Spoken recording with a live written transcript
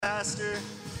pastor,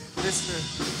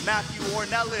 Mr. Matthew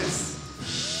Ornelas.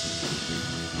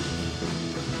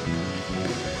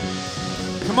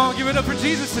 Come on, give it up for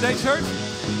Jesus today, church.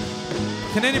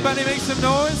 Can anybody make some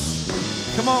noise?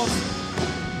 Come on.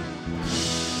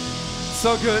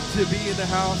 So good to be in the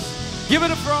house. Give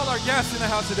it up for all our guests in the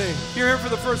house today. If you're here for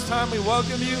the first time, we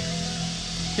welcome you.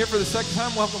 Here for the second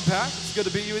time, welcome back. It's good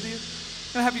to be with you.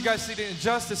 I'm going to have you guys seated in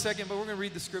just a second, but we're going to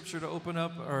read the scripture to open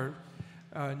up our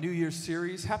New Year's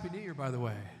series. Happy New Year, by the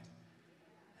way.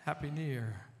 Happy New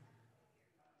Year.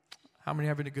 How many are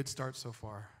having a good start so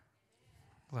far?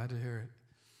 Glad to hear it.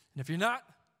 And if you're not,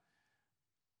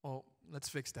 well, let's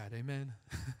fix that. Amen.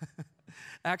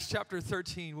 Acts chapter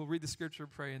 13. We'll read the scripture,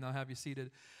 pray, and I'll have you seated.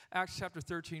 Acts chapter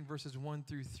 13, verses 1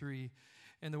 through 3.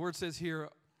 And the word says here,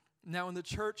 now in the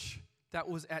church that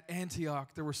was at Antioch,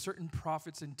 there were certain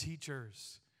prophets and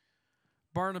teachers.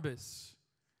 Barnabas,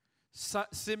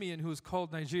 Simeon, who was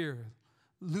called Niger,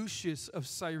 Lucius of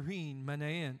Cyrene,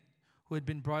 Manaen, who had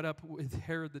been brought up with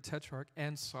Herod the Tetrarch,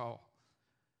 and Saul.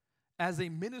 As they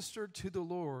ministered to the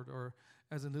Lord, or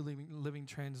as a New Living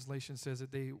Translation says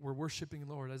that they were worshiping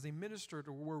the Lord. As they ministered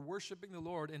or were worshiping the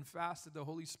Lord and fasted, the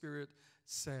Holy Spirit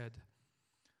said,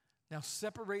 now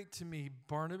separate to me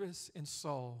Barnabas and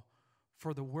Saul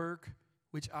for the work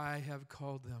which I have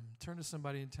called them. Turn to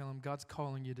somebody and tell them God's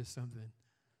calling you to something.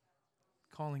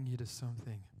 Calling you to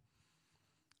something.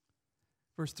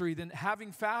 Verse 3, then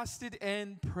having fasted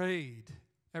and prayed,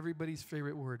 everybody's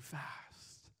favorite word, fast.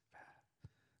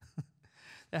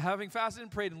 And having fasted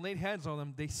and prayed and laid hands on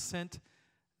them, they sent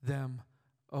them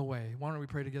away. Why don't we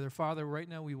pray together? Father, right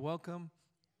now we welcome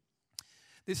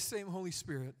this same Holy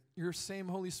Spirit, your same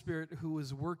Holy Spirit who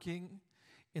was working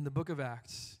in the book of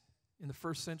Acts, in the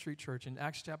first century church, in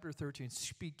Acts chapter 13,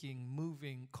 speaking,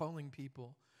 moving, calling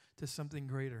people to something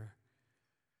greater.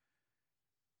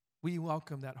 We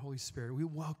welcome that Holy Spirit. We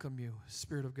welcome you,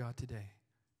 Spirit of God, today,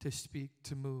 to speak,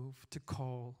 to move, to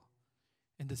call,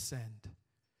 and to send.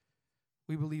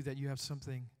 We believe that you have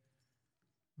something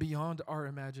beyond our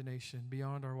imagination,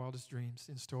 beyond our wildest dreams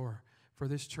in store for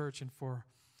this church and for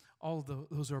all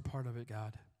those who are part of it,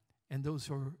 God, and those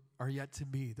who are yet to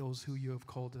be, those who you have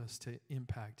called us to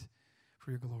impact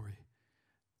for your glory.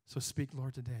 So speak,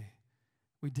 Lord, today.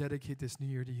 We dedicate this new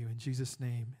year to you in Jesus'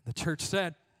 name. The church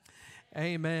said,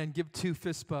 amen. Give 2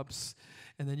 fist bumps,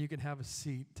 and then you can have a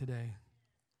seat today.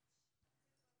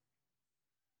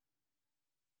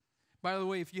 By the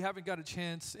way, if you haven't got a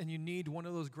chance and you need one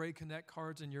of those gray Connect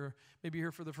cards and you're maybe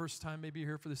here for the first time, maybe you're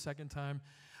here for the second time,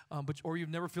 or you've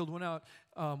never filled one out,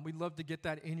 we'd love to get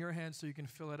that in your hand so you can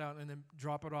fill it out and then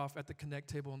drop it off at the Connect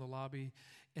table in the lobby.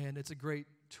 And it's a great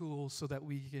tool so that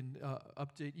we can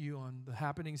update you on the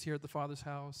happenings here at the Father's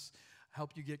house,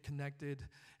 help you get connected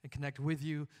and connect with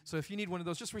you. So if you need one of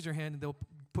those, just raise your hand and they'll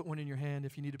put one in your hand.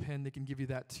 If you need a pen, they can give you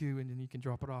that too, and then you can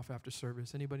drop it off after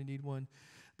service. Anybody need one?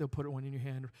 They'll put one in your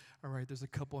hand. All right, there's a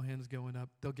couple hands going up.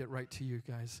 They'll get right to you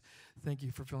guys. Thank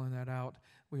you for filling that out.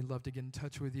 We'd love to get in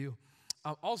touch with you.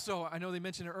 Also, I know they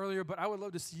mentioned it earlier, but I would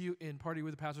love to see you in Party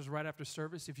with the Pastors right after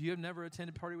service. If you have never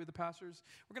attended Party with the Pastors,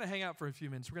 we're going to hang out for a few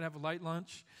minutes. We're going to have a light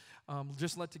lunch.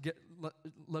 Just love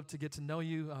to get to know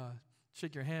you,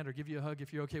 shake your hand or give you a hug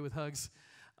if you're okay with hugs.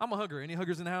 I'm a hugger. Any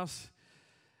huggers in the house?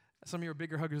 Some of you are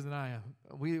bigger huggers than I am.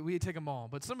 We take them all.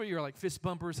 But some of you are like fist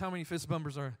bumpers. How many fist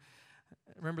bumpers are?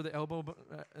 Remember the elbow,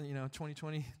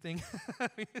 2020 thing?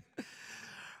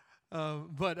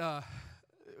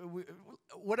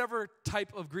 Whatever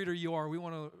type of greeter you are, we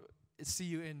want to see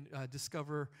you in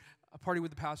Discover, Party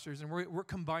with the Pastors. And we're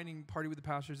combining Party with the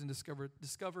Pastors and Discover.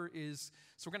 Discover is,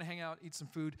 so we're going to hang out, eat some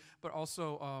food, but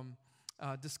also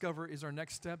Discover is our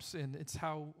next steps, and it's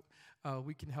how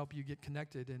we can help you get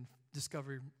connected and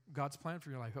discover God's plan for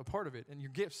your life, a part of it, and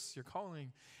your gifts, your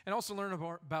calling, and also learn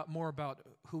more about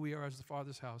who we are as the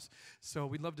Father's house. So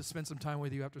we'd love to spend some time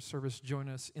with you after service. Join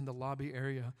us in the lobby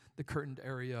area, the curtained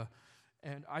area.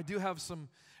 And I do have some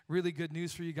really good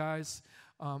news for you guys.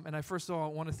 And I first of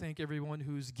all want to thank everyone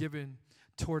who's given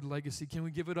toward Legacy. Can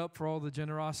we give it up for all the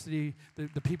generosity?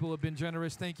 The people have been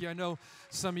generous. Thank you. I know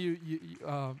some of you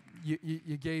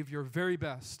gave your very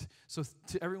best. So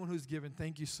to everyone who's given,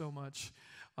 thank you so much.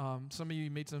 Some of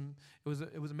you made some.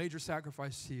 It was a major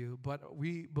sacrifice to you, but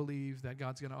we believe that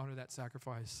God's going to honor that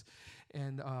sacrifice,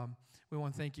 and we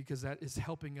want to thank you because that is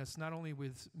helping us not only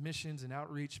with missions and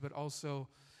outreach, but also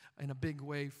in a big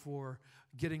way for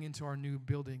getting into our new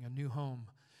building, a new home.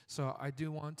 So I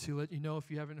do want to let you know, if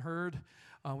you haven't heard,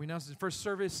 we announced in the first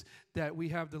service that we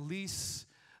have the lease,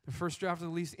 the first draft of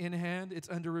the lease in hand. It's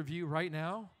under review right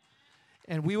now,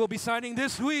 and we will be signing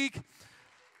this week.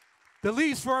 The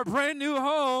lease for our brand new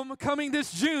home coming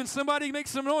this June. Somebody make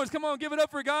some noise. Come on, give it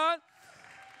up for God.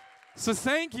 So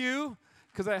thank you,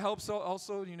 because that helps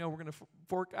also, we're going to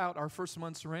fork out our first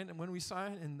month's rent and when we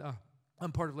sign, and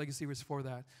I'm part of Legacy Risk for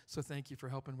that. So thank you for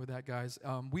helping with that, guys.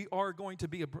 We are going to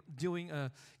be doing a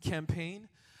campaign.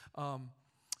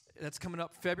 That's coming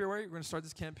up February. We're going to start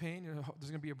this campaign. There's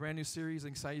going to be a brand new series,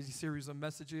 an exciting series of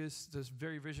messages. That's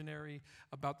very visionary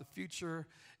about the future,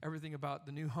 everything about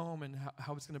the new home and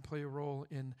how it's going to play a role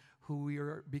in who we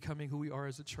are becoming, who we are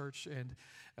as a church, and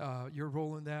your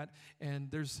role in that.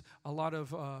 And there's a lot of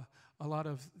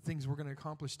things we're going to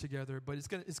accomplish together. But it's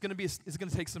going to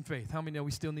take some faith. How many know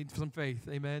we still need some faith?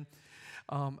 Amen.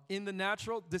 In the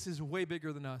natural, this is way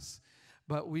bigger than us,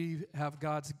 but we have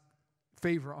God's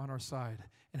favor on our side.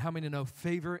 And how many know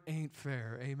favor ain't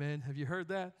fair? Amen. Have you heard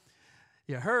that?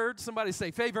 You heard somebody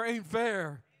say favor ain't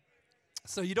fair.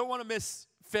 So you don't want to miss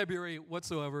February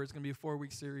whatsoever. It's going to be a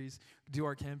 4-week series. Do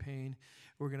our campaign.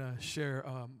 We're going to share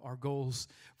our goals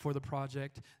for the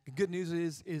project. The good news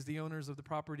is the owners of the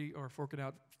property are forking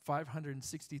out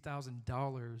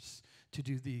 $560,000 to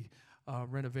do the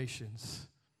renovations.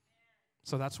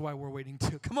 So that's why we're waiting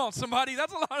to. Come on, somebody.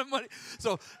 That's a lot of money.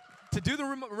 So to do the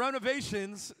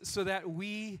renovations so that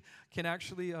we can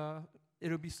actually,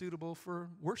 it'll be suitable for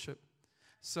worship.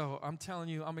 So I'm telling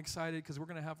you, I'm excited because we're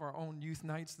going to have our own youth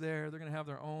nights there. They're going to have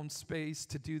their own space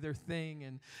to do their thing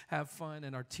and have fun.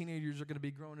 And our teenagers are going to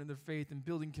be growing in their faith and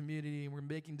building community. And we're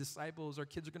making disciples. Our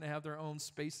kids are going to have their own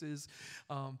spaces,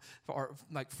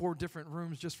 like 4 different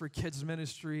rooms just for kids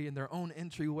ministry and their own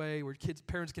entryway where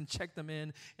parents can check them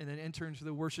in and then enter into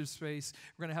the worship space.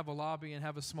 We're going to have a lobby and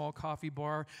have a small coffee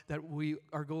bar that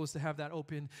our goal is to have that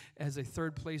open as a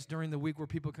third place during the week where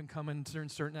people can come in during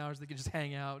certain hours. They can just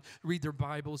hang out, read their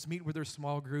Bibles, meet with their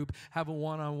small group, have a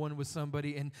one-on-one with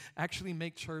somebody, and actually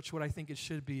make church what I think it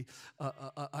should be,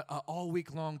 a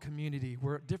all-week-long community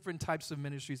where different types of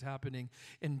ministries happening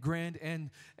in grand and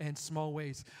small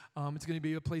ways. It's going to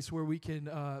be a place where we can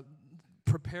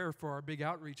prepare for our big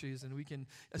outreaches, and we can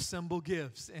assemble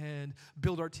gifts and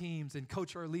build our teams and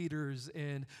coach our leaders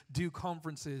and do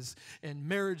conferences and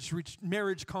marriage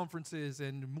conferences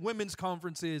and women's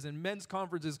conferences and men's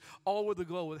conferences, all with the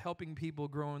goal of helping people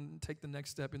grow and take the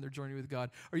next step in their journey with God.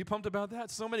 Are you pumped about that?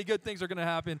 So many good things are going to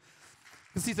happen.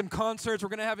 We'll see some concerts. We're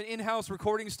going to have an in-house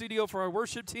recording studio for our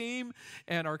worship team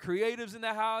and our creatives in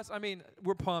the house. I mean,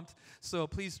 we're pumped. So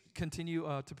please continue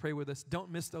to pray with us. Don't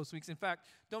miss those weeks. In fact,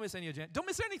 don't miss any of Jan. Don't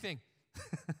miss anything.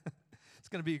 It's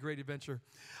going to be a great adventure.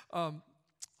 I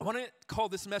want to call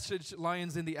this message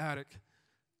Lions in the Attic.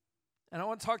 And I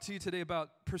want to talk to you today about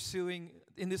pursuing,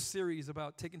 in this series,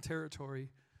 about taking territory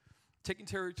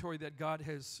that God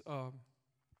has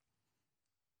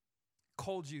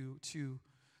called you to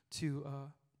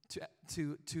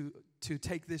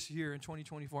take this year in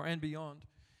 2024 and beyond.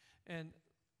 And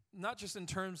not just in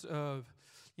terms of,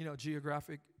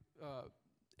 geographic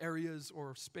areas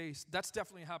or space. That's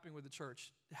definitely happening with the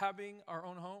church. Having our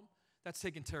own home, that's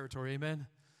taking territory, amen?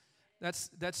 That's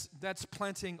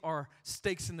planting our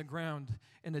stakes in the ground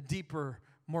in a deeper,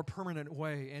 more permanent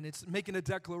way. And it's making a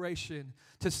declaration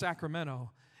to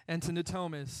Sacramento and to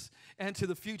Natomas and to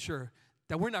the future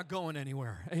that we're not going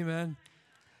anywhere, amen?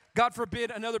 God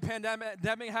forbid another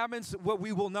pandemic happens. What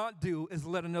we will not do is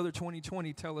let another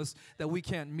 2020 tell us that we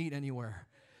can't meet anywhere.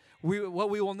 What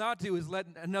we will not do is let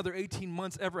another 18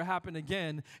 months ever happen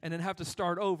again and then have to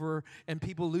start over and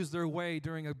people lose their way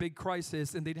during a big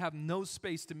crisis and they'd have no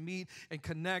space to meet and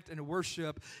connect and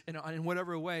worship in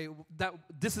whatever way.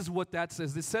 This is what that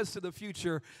says. It says to the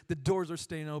future, the doors are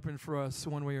staying open for us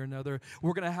one way or another.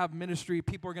 We're going to have ministry.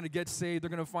 People are going to get saved. They're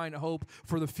going to find hope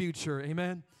for the future.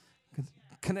 Amen?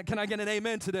 Can I get an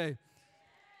amen today?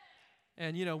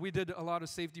 And, we did a lot of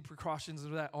safety precautions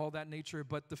of all that nature,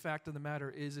 but the fact of the matter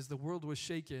is the world was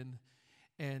shaken,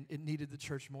 and it needed the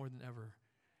church more than ever.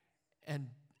 And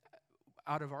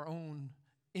out of our own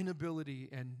inability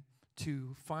and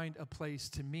to find a place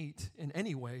to meet in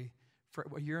any way for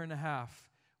a year and a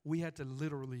half, we had to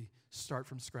literally start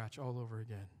from scratch all over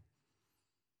again.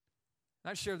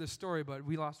 I share this story, but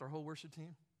we lost our whole worship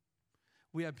team.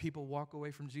 We had people walk away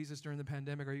from Jesus during the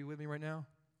pandemic. Are you with me right now?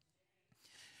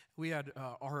 We had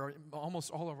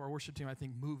almost all of our worship team, I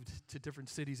think, moved to different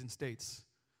cities and states.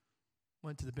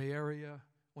 Went to the Bay Area,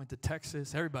 went to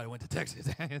Texas. Everybody went to Texas.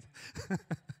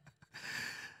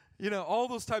 All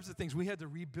those types of things. We had to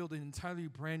rebuild an entirely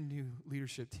brand new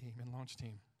leadership team and launch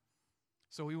team.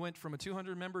 So we went from a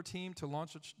 200-member team to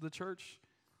launch the church.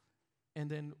 And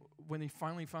then when they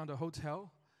finally found a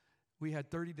hotel, we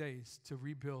had 30 days to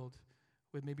rebuild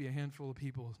with maybe a handful of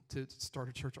people to start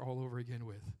a church all over again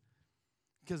with.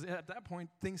 Because at that point,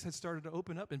 things had started to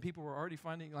open up, and people were already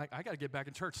finding, like, I got to get back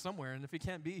in church somewhere, and if it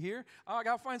can't be here, I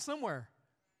got to find somewhere.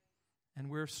 And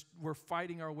we're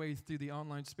fighting our way through the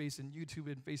online space and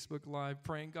YouTube and Facebook Live,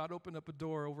 praying, God, open up a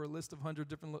door over a list of 100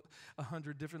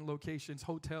 different locations,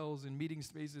 hotels and meeting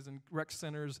spaces and rec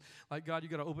centers. Like, God, you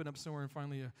got to open up somewhere. And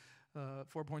finally, a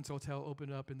 4 Points Hotel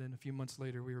opened up, and then a few months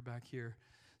later, we were back here.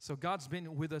 So God's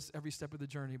been with us every step of the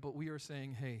journey, but we are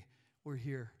saying, hey, we're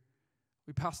here.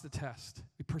 We passed the test.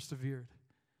 We persevered.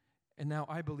 And now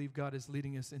I believe God is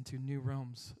leading us into new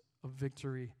realms of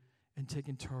victory and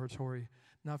taking territory,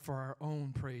 not for our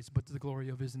own praise, but to the glory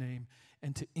of his name,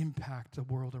 and to impact the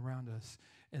world around us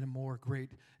in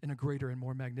a greater and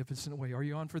more magnificent way. Are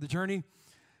you on for the journey?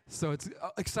 So it's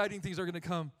exciting things are going to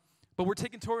come. But we're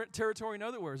taking territory in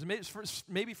other words.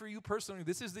 Maybe for you personally,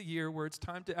 this is the year where it's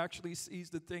time to actually seize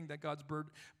the thing that God's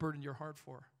burdened your heart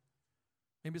for.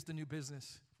 Maybe it's the new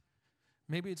business.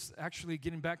 Maybe it's actually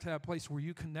getting back to that place where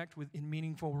you connect with in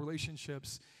meaningful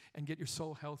relationships and get your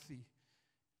soul healthy.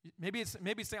 Maybe it's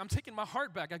saying, I'm taking my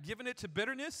heart back. I've given it to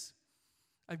bitterness.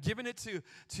 I've given it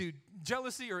to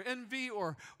jealousy or envy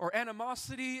or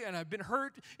animosity, and I've been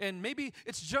hurt, and maybe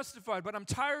it's justified, but I'm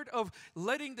tired of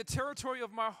letting the territory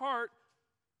of my heart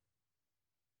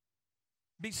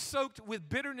be soaked with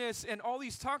bitterness and all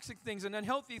these toxic things and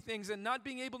unhealthy things and not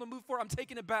being able to move forward. I'm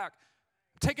taking it back.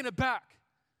 I'm taking it back.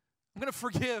 I'm going to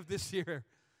forgive this year,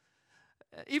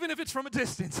 even if it's from a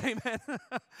distance, amen.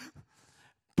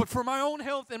 But for my own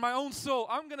health and my own soul,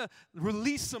 I'm going to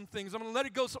release some things. I'm going to let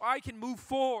it go so I can move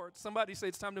forward. Somebody say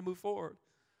it's time to move forward.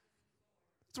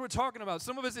 That's what we're talking about.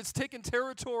 Some of us, it's taking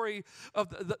territory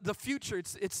of the future.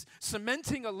 It's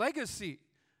cementing a legacy.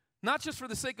 Not just for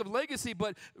the sake of legacy,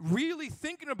 but really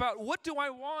thinking about what do I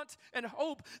want and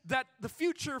hope that the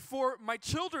future for my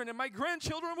children and my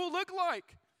grandchildren will look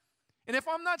like. And if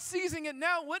I'm not seizing it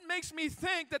now, what makes me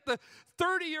think that the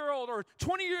 30-year-old or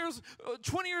 20 years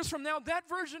from now, that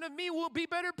version of me will be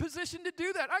better positioned to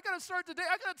do that? I got to start today.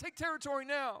 I got to take territory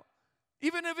now,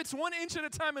 even if it's 1 inch at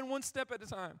a time and 1 step at a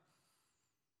time.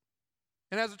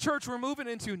 And as a church, we're moving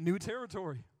into new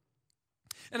territory.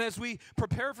 And as we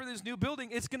prepare for this new building,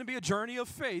 it's going to be a journey of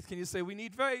faith. Can you say we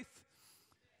need faith?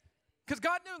 Because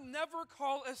God will never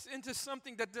call us into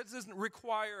something that doesn't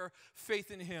require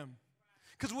faith in him.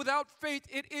 Because without faith,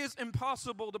 it is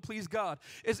impossible to please God.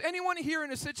 Is anyone here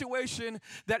in a situation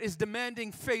that is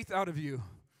demanding faith out of you?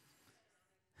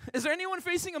 Is there anyone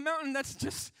facing a mountain that's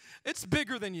just, it's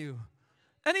bigger than you?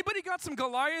 Anybody got some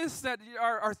Goliaths that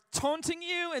are taunting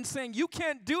you and saying, you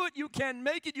can't do it, you can't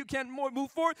make it, you can't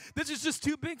move forward, this is just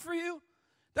too big for you?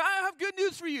 I have good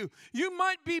news for you. You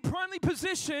might be primely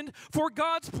positioned for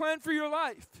God's plan for your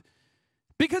life.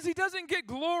 Because he doesn't get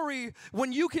glory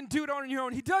when you can do it on your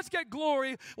own. He does get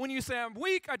glory when you say, I'm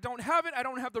weak, I don't have it, I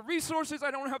don't have the resources, I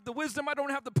don't have the wisdom, I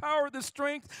don't have the power, the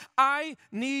strength. I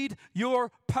need your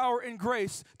power and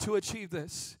grace to achieve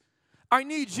this. I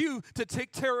need you to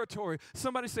take territory.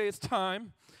 Somebody say it's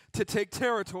time to take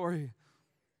territory.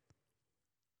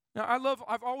 Now,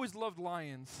 I've always loved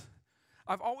lions.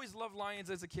 I've always loved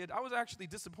lions as a kid. I was actually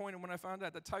disappointed when I found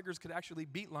out that tigers could actually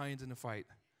beat lions in a fight.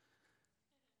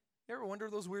 You ever wonder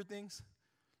those weird things?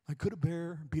 Like, could a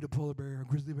bear beat a polar bear, a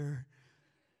grizzly bear?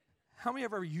 How many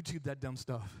have ever YouTubed that dumb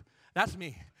stuff? That's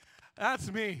me.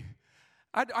 That's me.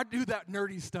 I do that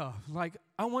nerdy stuff. Like,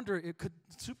 I wonder, could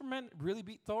Superman really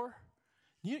beat Thor?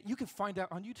 You can find out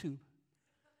on YouTube.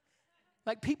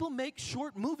 Like, people make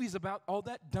short movies about all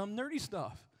that dumb nerdy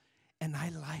stuff. And I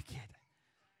like it.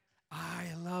 I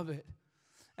love it.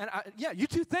 And you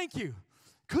too, thank you.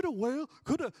 Could a whale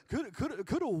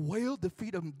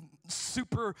defeat a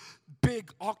super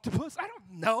big octopus? I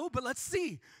don't know, but let's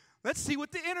see. Let's see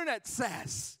what the internet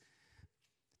says.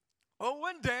 Well,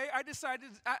 one day I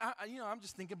decided, I'm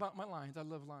just thinking about my lions. I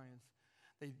love lions.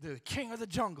 They're the king of the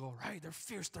jungle, right? They're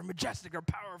fierce, they're majestic, they're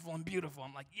powerful and beautiful.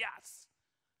 I'm like, yes,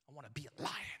 I want to be a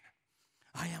lion.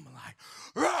 I am a lion.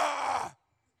 Rah!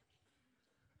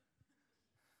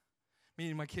 Me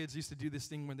and my kids used to do this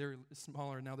thing when they were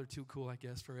smaller. Now they're too cool, I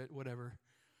guess, for it, whatever.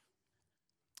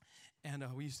 And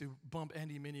we used to bump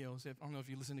Andy Mineo's. I don't know if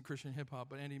you listen to Christian hip-hop,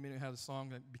 but Andy Mineo had a song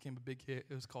that became a big hit.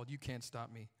 It was called You Can't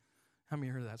Stop Me. How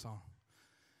many heard of that song?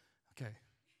 Okay.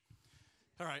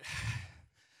 All right.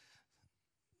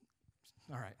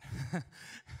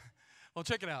 Well,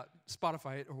 check it out.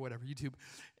 Spotify it or whatever, YouTube.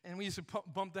 And we used to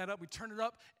bump that up. We turned it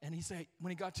up, and he said,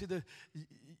 when he got to the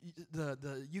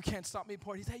You Can't Stop Me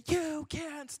part, he said, you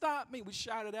can't stop me. We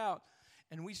shouted out,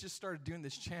 and we just started doing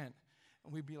this chant.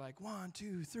 And we'd be like, 1,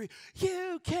 2, 3,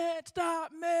 you can't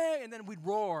stop me. And then we'd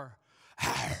roar.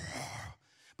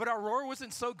 But our roar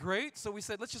wasn't so great, so we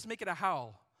said, let's just make it a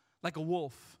howl. like a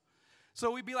wolf.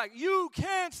 So we'd be like, you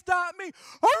can't stop me.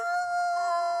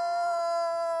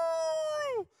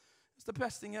 It's the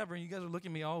best thing ever, and you guys are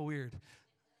looking at me all weird.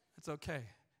 It's okay.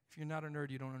 If you're not a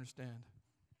nerd, you don't understand.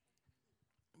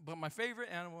 But my favorite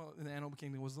animal in the animal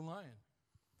kingdom was the lion.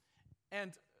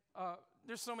 And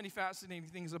there's so many fascinating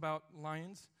things about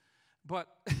lions, but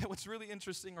what's really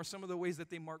interesting are some of the ways that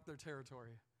they mark their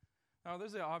territory. Now,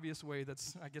 there's an obvious way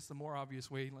that's, I guess, the more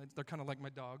obvious way. Like, they're kind of like my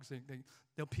dogs.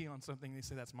 They'll pee on something, and they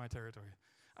say, that's my territory.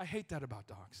 I hate that about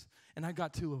dogs, and I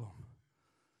got 2 of them.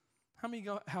 How many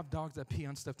have dogs that pee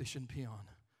on stuff they shouldn't pee on?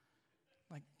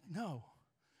 Like, no.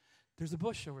 There's a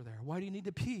bush over there. Why do you need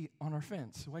to pee on our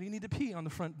fence? Why do you need to pee on the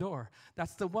front door?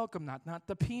 That's the welcome mat, not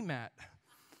the pee mat.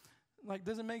 Like,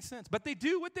 doesn't make sense. But they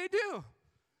do what they do.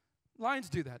 Lions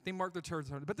do that. They mark their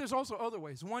territory. But there's also other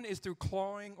ways. One is through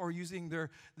clawing or using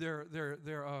their what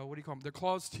do you call them? Their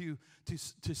claws to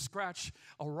scratch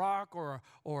a rock or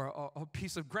a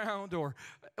piece of ground or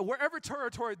wherever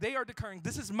territory they are declaring,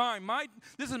 this is mine.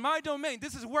 This is my domain.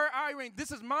 This is where I reign.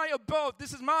 This is my abode.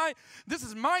 This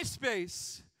is my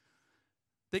space.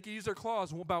 They can use their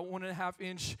claws about 1.5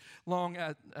 inch long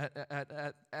at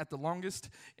the longest,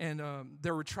 and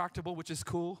they're retractable, which is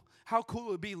cool. How cool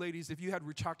would it be, ladies, if you had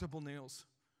retractable nails?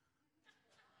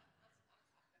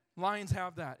 Lions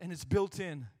have that, and it's built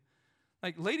in.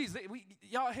 Like, ladies,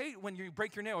 y'all hate when you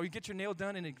break your nail or you get your nail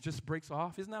done and it just breaks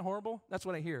off. Isn't that horrible? That's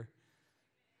what I hear.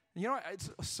 And you know what? It's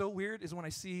so weird is when I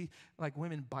see, like,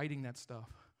 women biting that stuff.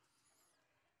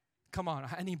 Come on,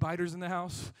 any biters in the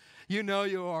house? You know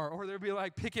you are. Or they'll be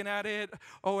like picking at it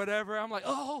or whatever. I'm like,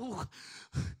 oh,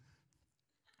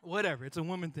 whatever. It's a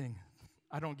woman thing.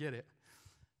 I don't get it.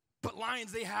 But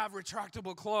lions, they have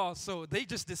retractable claws, so they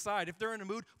just decide if they're in a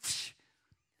mood.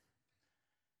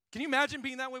 Can you imagine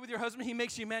being that way with your husband? He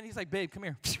makes you mad. He's like, babe, come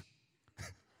here.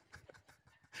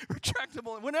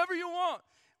 Retractable, whenever you want.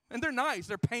 And they're nice.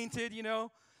 They're painted, you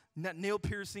know, nail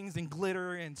piercings and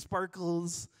glitter and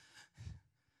sparkles.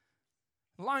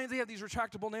 Lions, they have these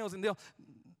retractable nails, and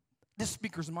this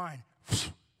speaker's mine.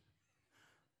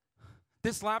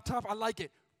 This laptop, I like it.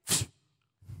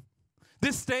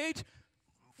 This stage,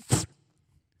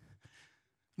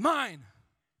 mine.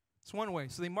 It's one way.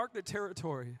 So they mark their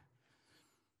territory.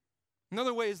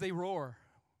 Another way is they roar.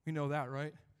 We know that,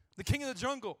 right? The king of the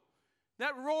jungle.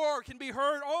 That roar can be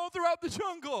heard all throughout the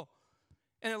jungle.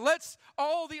 And it lets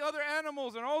all the other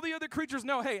animals and all the other creatures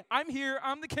know, hey, I'm here,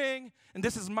 I'm the king, and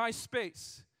this is my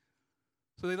space.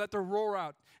 So they let their roar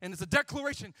out. And it's a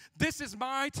declaration, this is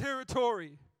my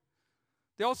territory.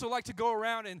 They also like to go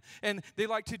around and they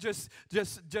like to just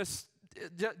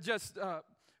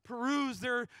peruse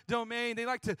their domain. They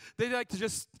like to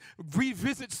just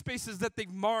revisit spaces that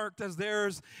they've marked as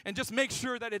theirs and just make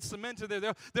sure that it's cemented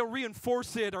there. They'll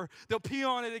reinforce it, or they'll pee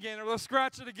on it again, or they'll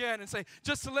scratch it again and say,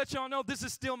 just to let y'all know, this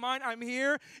is still mine. I'm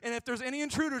here, and if there's any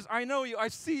intruders, I know you. I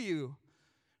see you.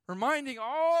 Reminding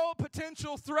all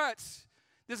potential threats,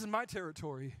 this is my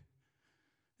territory.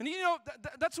 And you know,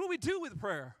 that's what we do with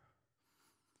prayer.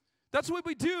 That's what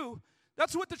we do.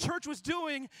 That's what the church was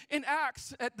doing in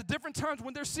Acts at the different times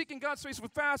when they're seeking God's face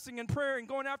with fasting and prayer and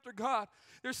going after God.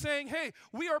 They're saying, hey,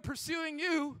 we are pursuing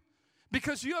you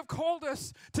because you have called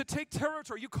us to take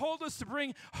territory. You called us to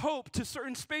bring hope to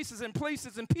certain spaces and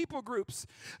places and people groups.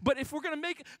 But if we're going to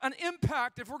make an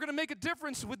impact, if we're going to make a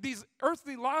difference with these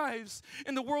earthly lives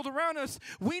in the world around us,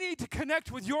 we need to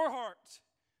connect with your heart.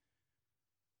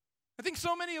 I think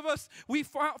so many of us, we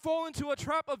fall into a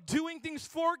trap of doing things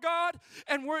for God,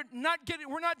 and we're not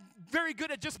very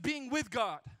good at just being with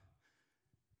God.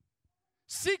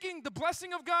 Seeking the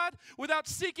blessing of God without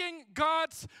seeking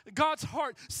God's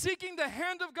heart. Seeking the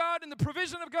hand of God and the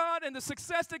provision of God and the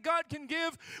success that God can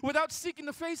give without seeking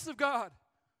the face of God.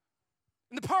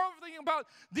 And the powerful thing about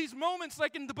these moments,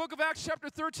 like in the book of Acts chapter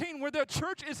 13, where the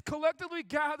church is collectively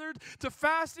gathered to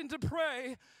fast and to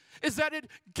pray, is that it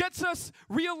gets us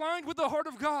realigned with the heart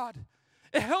of God.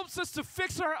 It helps us to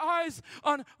fix our eyes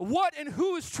on what and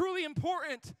who is truly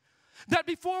important. That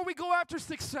before we go after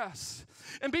success,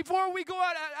 and before we go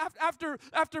out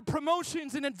after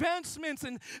promotions and advancements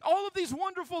and all of these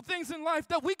wonderful things in life,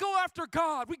 that we go after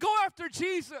God, we go after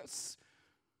Jesus.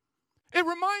 It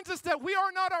reminds us that we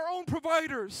are not our own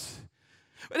providers.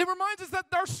 It reminds us that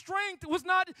our strength was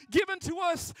not given to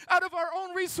us out of our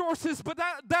own resources, but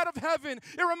that of heaven.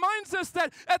 It reminds us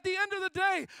that at the end of the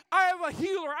day, I have a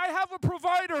healer, I have a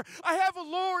provider, I have a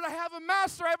Lord, I have a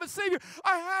master, I have a Savior.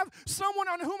 I have someone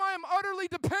on whom I am utterly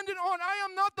dependent on. I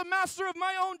am not the master of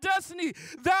my own destiny.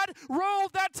 That role,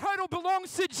 that title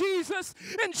belongs to Jesus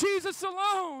and Jesus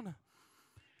alone.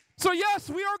 So yes,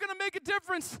 we are going to make a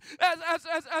difference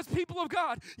as people of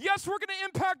God. Yes, we're going to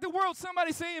impact the world.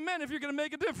 Somebody say amen if you're going to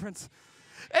make a difference.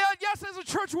 And yes, as a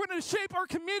church, we're going to shape our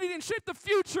community and shape the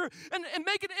future and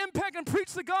make an impact and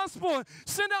preach the gospel and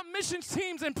send out missions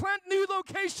teams and plant new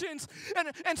locations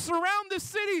and surround the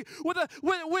city with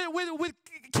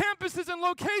campuses and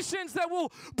locations that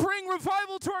will bring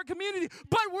revival to our community.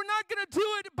 But we're not going to do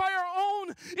it by our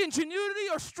own ingenuity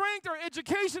or strength or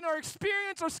education or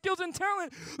experience or skills and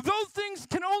talent. Those things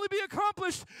can only be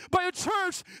accomplished by a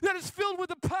church that is filled with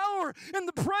the power and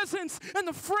the presence and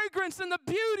the fragrance and the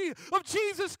beauty of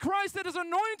Jesus Christ, that is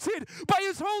anointed by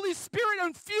His Holy Spirit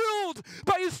and fueled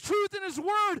by His truth and His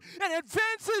word and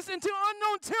advances into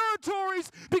unknown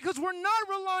territories, because we're not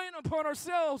relying upon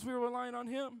ourselves, we're relying on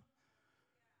Him.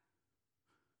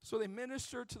 So they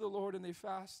ministered to the Lord and they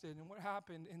fasted. And what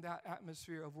happened in that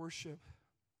atmosphere of worship?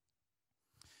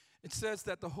 It says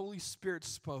that the Holy Spirit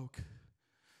spoke.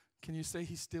 Can you say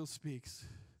He still speaks?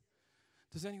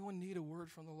 Does anyone need a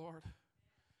word from the Lord?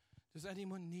 Does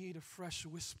anyone need a fresh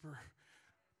whisper?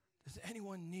 Does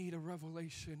anyone need a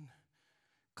revelation,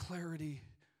 clarity?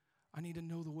 I need to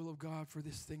know the will of God for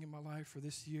this thing in my life, for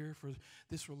this year, for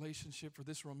this relationship, for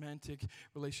this romantic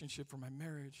relationship, for my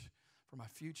marriage, for my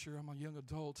future. I'm a young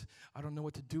adult. I don't know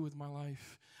what to do with my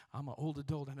life. I'm an old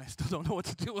adult, and I still don't know what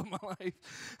to do with my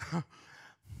life.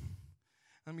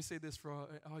 Let me say this for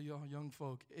all y'all young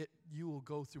folk. You will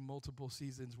go through multiple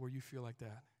seasons where you feel like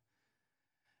that.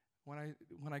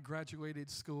 When I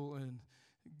graduated school and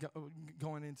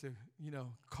going into,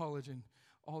 college and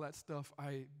all that stuff,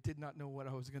 I did not know what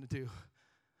I was going to do.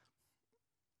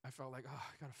 I felt like, I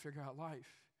got to figure out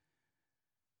life.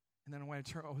 And then when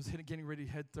I was getting ready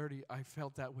to hit 30, I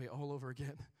felt that way all over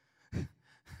again. Then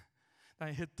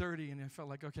I hit 30 and I felt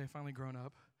like, okay, I finally grown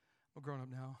up. I'm grown up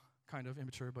now, kind of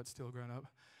immature, but still grown up.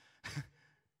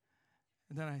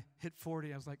 And then I hit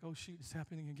 40. I was like, oh, shoot, it's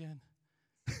happening again.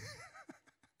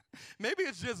 Maybe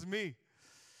it's just me.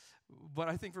 But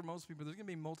I think for most people, there's going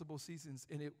to be multiple seasons,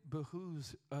 and it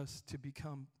behooves us to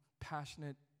become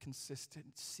passionate,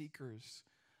 consistent seekers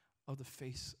of the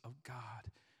face of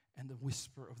God and the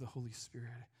whisper of the Holy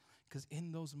Spirit. Because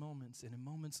in those moments, and in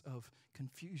moments of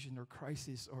confusion or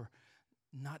crisis or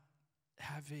not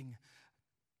having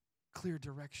clear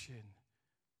direction,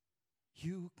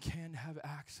 you can have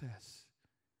access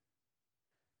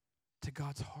to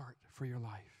God's heart for your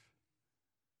life.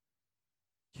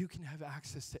 You can have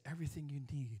access to everything you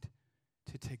need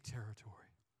to take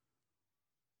territory.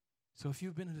 So if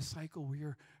you've been in a cycle where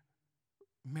your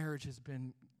marriage has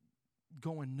been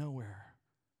going nowhere,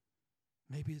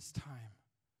 maybe it's time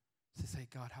to say,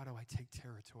 God, how do I take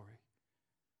territory?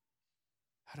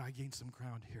 How do I gain some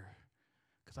ground here?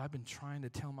 Because I've been trying to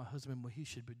tell my husband what he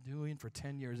should be doing for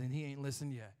 10 years, and he ain't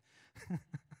listened yet.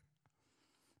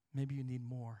 Maybe you need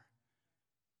more.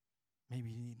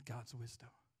 Maybe you need God's wisdom.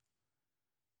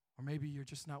 Or maybe you're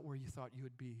just not where you thought you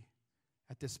would be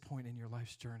at this point in your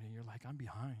life's journey. You're like, I'm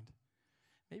behind.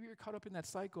 Maybe you're caught up in that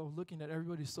cycle of looking at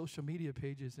everybody's social media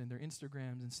pages and their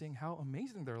Instagrams and seeing how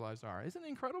amazing their lives are. Isn't it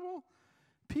incredible?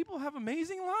 People have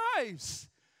amazing lives.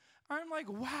 I'm like,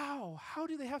 wow, how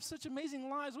do they have such amazing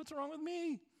lives? What's wrong with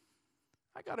me?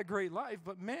 I got a great life,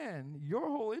 but man, your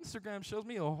whole Instagram shows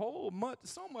me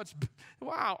so much.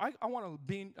 Wow, I want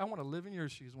to live in your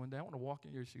shoes one day. I want to walk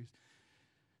in your shoes.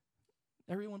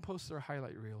 Everyone posts their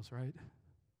highlight reels, right?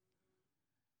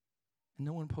 And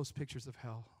no one posts pictures of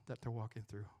hell that they're walking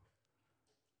through.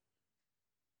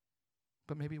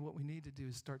 But maybe what we need to do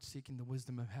is start seeking the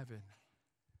wisdom of heaven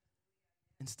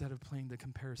instead of playing the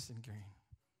comparison game,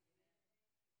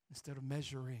 instead of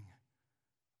measuring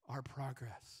our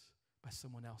progress by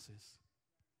someone else's.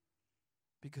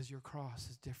 Because your cross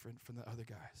is different from the other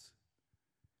guys.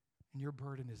 And your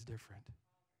burden is different.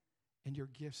 And your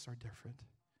gifts are different.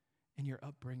 And your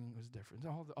upbringing was different.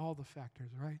 All the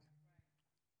factors, right?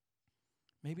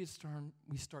 Maybe it's time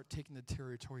we start taking the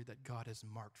territory that God has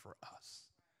marked for us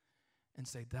and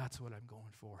say, that's what I'm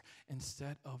going for,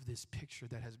 instead of this picture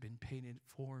that has been painted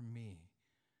for me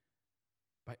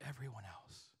by everyone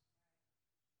else.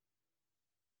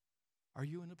 Are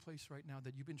you in a place right now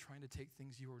that you've been trying to take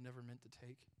things you were never meant to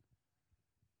take?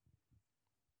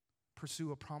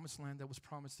 Pursue a promised land that was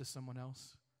promised to someone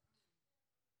else?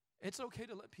 It's okay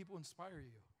to let people inspire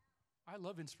you. I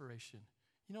love inspiration.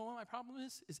 You know what my problem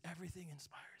is? Is everything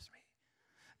inspires me.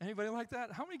 Anybody like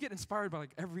that? How many get inspired by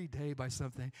like every day by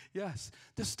something? Yes.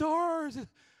 The stars.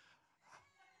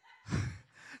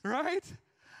 Right?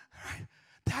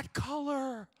 That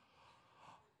color.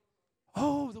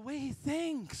 Oh, the way he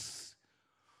thinks.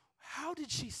 How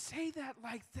did she say that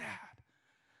like that?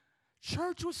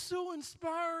 Church was so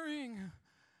inspiring.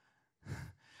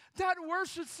 that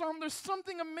worship song, there's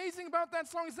something amazing about that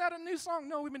song. Is that a new song?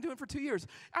 No, we've been doing it for 2 years.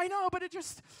 I know, but it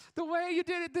just, the way you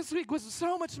did it this week was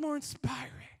so much more inspiring.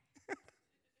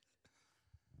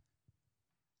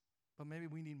 But maybe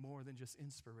we need more than just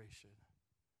inspiration.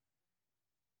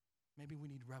 Maybe we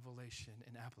need revelation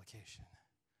and application.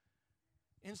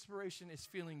 Inspiration is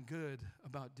feeling good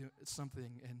about doing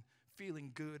something and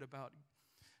feeling good about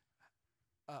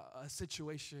a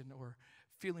situation or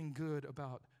feeling good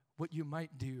about what you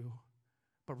might do.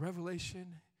 But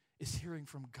revelation is hearing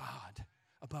from God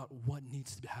about what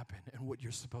needs to happen and what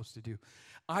you're supposed to do.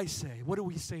 I say, what do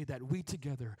we say? That we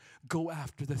together go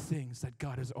after the things that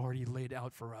God has already laid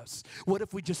out for us. What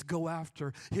if we just go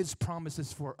after His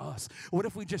promises for us? What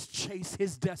if we just chase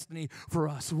His destiny for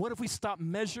us? What if we stop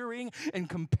measuring and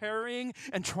comparing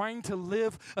and trying to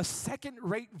live a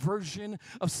second-rate version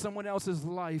of someone else's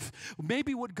life?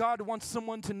 Maybe what God wants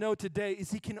someone to know today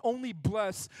is He can only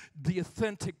bless the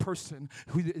authentic person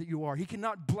who you are. He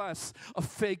cannot bless a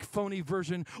fake, phony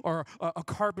version or a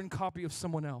carbon copy of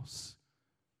someone else.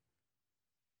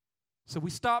 So we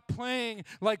stop playing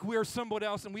like we're someone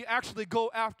else and we actually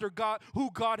go after God, who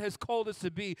God has called us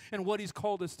to be and what He's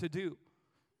called us to do.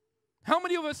 How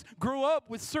many of us grew up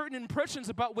with certain impressions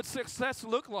about what success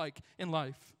looked like in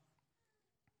life?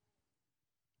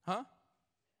 Huh?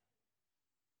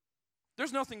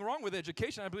 There's nothing wrong with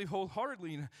education. I believe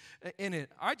wholeheartedly in it.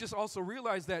 I just also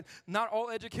realize that not all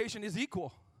education is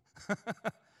equal.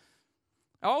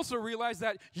 I also realize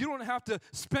that you don't have to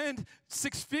spend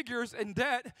 6 figures in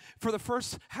debt for the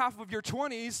first half of your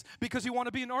 20s because you want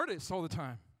to be an artist all the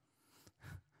time.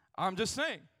 I'm just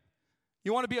saying.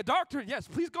 You want to be a doctor? Yes,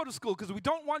 please go to school because we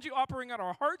don't want you operating on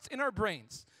our hearts and our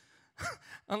brains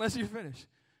unless you finish.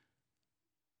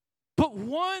 But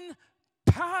one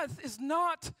path is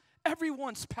not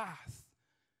everyone's path.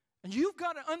 And you've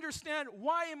got to understand,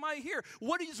 why am I here?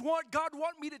 What does God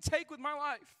want me to take with my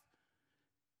life?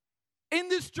 In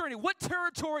this journey, what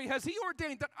territory has He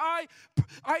ordained that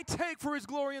I take for His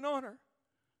glory and honor?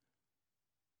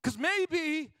 Because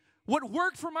maybe what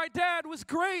worked for my dad was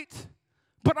great,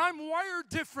 but I'm wired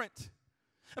different.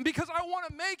 And because I want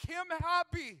to make him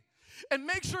happy and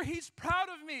make sure he's proud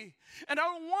of me, and I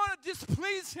don't want to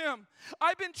displease him,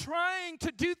 I've been trying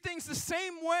to do things the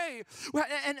same way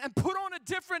and put on a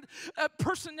different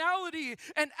personality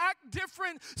and act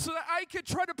different so that I could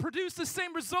try to produce the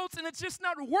same results, and it's just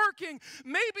not working.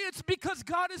 Maybe it's because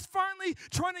God is finally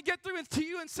trying to get through to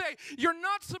you and say, you're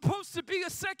not supposed to be a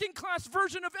second-class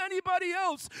version of anybody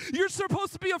else. You're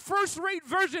supposed to be a first-rate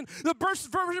version, the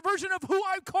version of who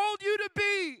I've called you to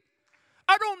be.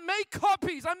 I don't make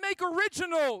copies, I make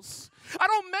originals. I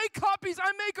don't make copies,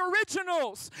 I make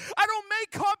originals. I don't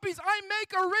make copies, I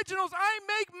make originals. I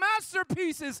make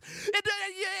masterpieces.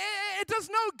 It does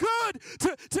no good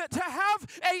to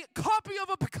have a copy of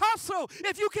a Picasso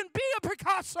if you can be a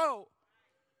Picasso.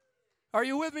 Are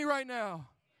you with me right now?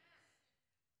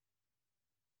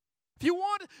 If you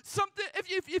want something,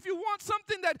 if you want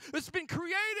something that has been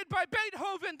created by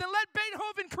Beethoven, then let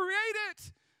Beethoven create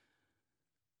it.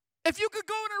 If you could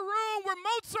go in a room where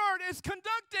Mozart is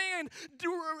conducting and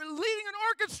leading an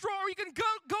orchestra, or you can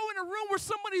go in a room where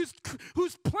somebody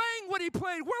who's playing what he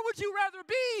played, where would you rather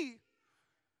be?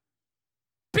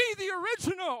 Be the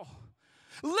original.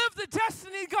 Live the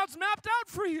destiny God's mapped out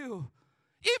for you,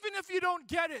 even if you don't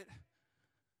get it.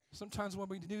 Sometimes what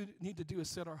we need to do is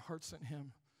set our hearts on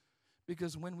Him,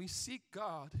 because when we seek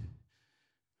God,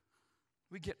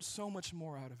 we get so much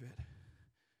more out of it.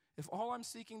 If all I'm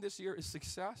seeking this year is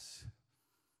success,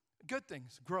 good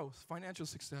things, growth, financial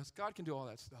success, God can do all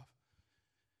that stuff.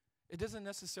 It doesn't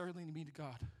necessarily mean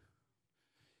God.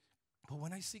 But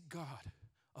when I seek God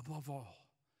above all,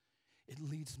 it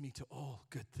leads me to all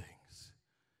good things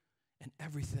and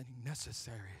everything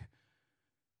necessary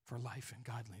for life and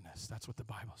godliness. That's what the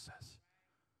Bible says.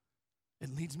 It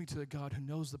leads me to the God who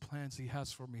knows the plans He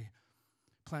has for me,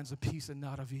 plans of peace and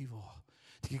not of evil,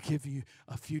 to give you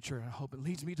a future and a hope. It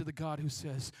leads me to the God who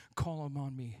says, call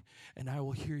on me and I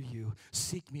will hear you.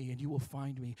 Seek me and you will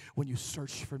find me when you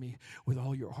search for me with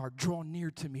all your heart. Draw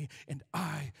near to me and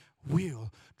I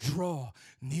will draw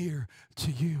near to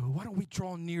you. Why don't we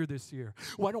draw near this year?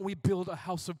 Why don't we build a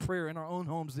house of prayer in our own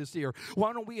homes this year?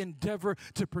 Why don't we endeavor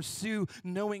to pursue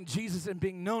knowing Jesus and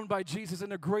being known by Jesus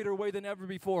in a greater way than ever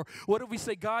before? What if we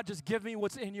say, God, just give me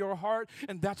what's in your heart,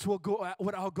 and that's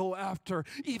what I'll go after,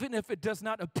 even if it does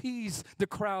not appease the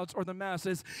crowds or the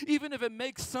masses, even if it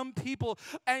makes some people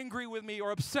angry with me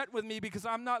or upset with me because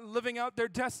I'm not living out their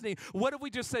destiny. What if we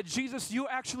just said, Jesus, you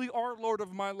actually are Lord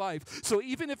of my life. So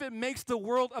even if it it makes the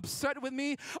world upset with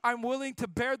me, I'm willing to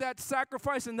bear that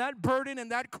sacrifice and that burden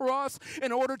and that cross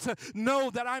in order to know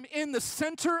that I'm in the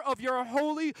center of your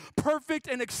holy, perfect,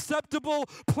 and acceptable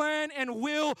plan and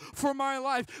will for my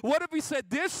life? What if we said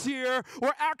this year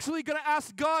we're actually going to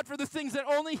ask God for the things that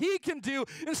only He can do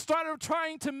instead of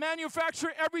trying to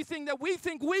manufacture everything that we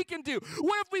think we can do?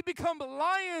 What if we become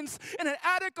lions in an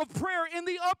attic of prayer in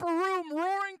the upper room,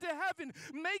 roaring to heaven,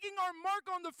 making our mark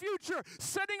on the future,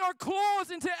 setting our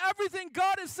claws into everything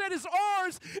God has said is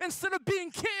ours, instead of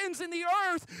being kittens in the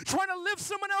earth, trying to live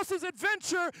someone else's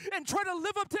adventure and trying to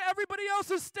live up to everybody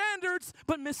else's standards,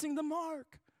 but missing the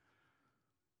mark?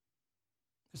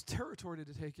 There's territory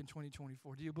to take in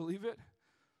 2024. Do you believe it?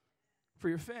 For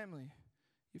your family,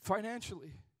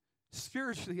 financially,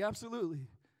 spiritually, absolutely.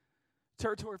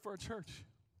 Territory for our church.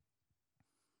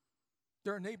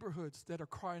 There are neighborhoods that are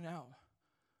crying out.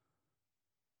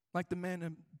 Like the man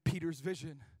in Peter's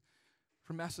vision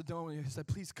from Macedonia. He said,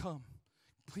 please come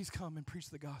and preach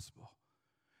the gospel.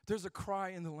 There's a cry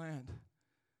in the land.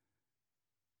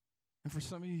 And for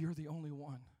some of you, you're the only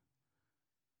one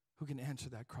who can answer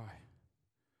that cry.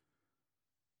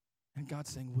 And God's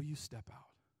saying, will you step out?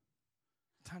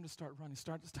 Time to start running.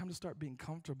 It's time to start being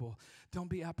comfortable. Don't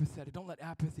be apathetic. Don't let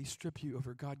apathy strip you of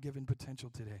your God-given potential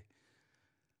today.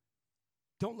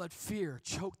 Don't let fear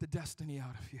choke the destiny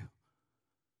out of you.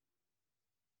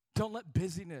 Don't let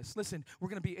busyness. Listen, we're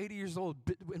going to be 80 years old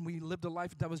and we lived a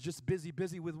life that was just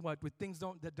busy with what? With things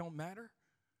that don't matter.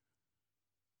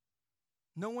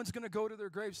 No one's going to go to their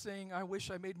grave saying, I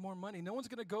wish I made more money. No one's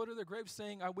going to go to their grave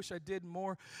saying, I wish I did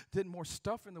more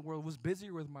stuff in the world, was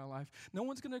busier with my life. No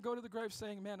one's going to go to the grave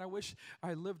saying, man, I wish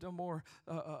I lived a more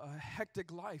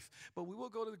hectic life. But we will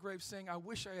go to the grave saying, I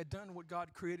wish I had done what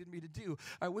God created me to do.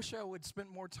 I wish I would spend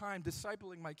more time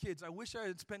discipling my kids. I wish I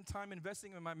had spent time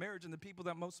investing in my marriage and the people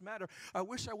that most matter. I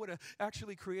wish I would have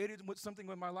actually created something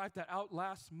with my life that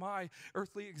outlasts my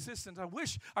earthly existence. I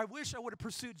wish I would have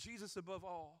pursued Jesus above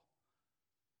all.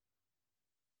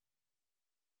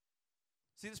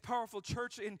 See, this powerful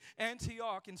church in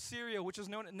Antioch in Syria, which is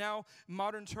known as now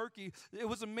modern Turkey, it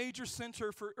was a major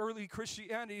center for early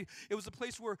Christianity. It was a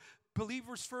place where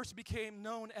believers first became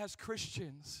known as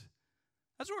Christians.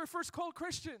 That's where we were first called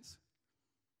Christians.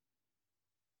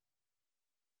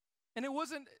 And it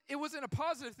wasn't a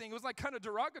positive thing. It was like kind of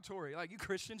derogatory. Like, you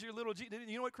Christians, you're little G.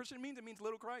 You know what Christian means? It means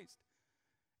little Christ.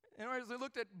 And as they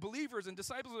looked at believers and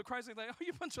disciples of Christ, they're like, oh,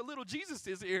 you bunch of little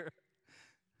Jesuses here.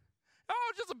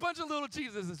 Oh, just a bunch of little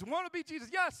Jesuses. Want to be Jesus?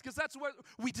 Yes, because that's what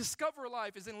we discover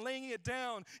life, is in laying it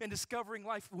down and discovering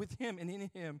life with Him and in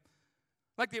Him.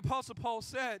 Like the Apostle Paul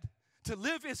said, to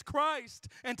live is Christ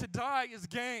and to die is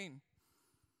gain.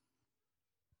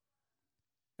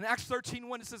 In Acts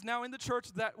 13:1, it says, now in the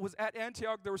church that was at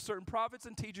Antioch, there were certain prophets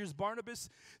and teachers, Barnabas,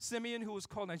 Simeon, who was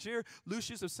called Niger,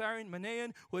 Lucius of Cyrene,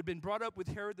 Manaen, who had been brought up with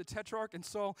Herod the Tetrarch, and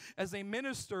Saul. As they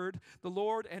ministered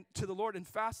to the Lord and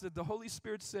fasted, the Holy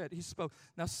Spirit said, He spoke,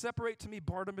 now separate to me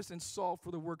Barnabas and Saul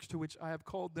for the works to which I have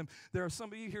called them. There are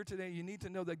some of you here today, you need to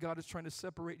know that God is trying to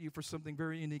separate you for something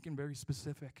very unique and very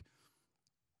specific.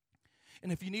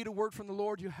 And if you need a word from the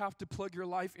Lord, you have to plug your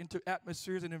life into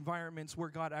atmospheres and environments where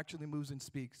God actually moves and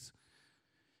speaks.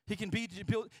 He can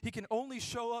only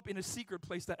show up in a secret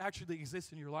place that actually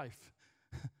exists in your life.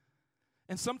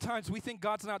 And sometimes we think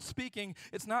God's not speaking.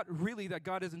 It's not really that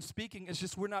God isn't speaking. It's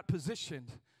just we're not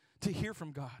positioned to hear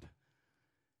from God.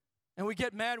 And we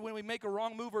get mad when we make a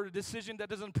wrong move or a decision that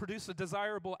doesn't produce a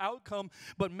desirable outcome,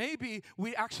 but maybe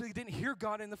we actually didn't hear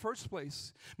God in the first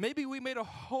place. Maybe we made a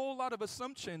whole lot of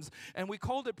assumptions, and we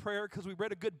called it prayer because we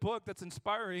read a good book that's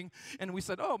inspiring, and we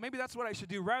said, oh, maybe that's what I should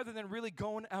do, rather than really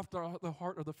going after the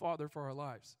heart of the Father for our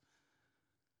lives.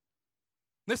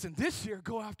 Listen, this year,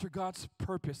 go after God's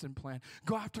purpose and plan.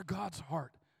 Go after God's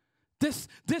heart. This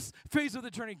phase of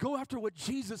the journey, go after what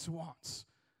Jesus wants.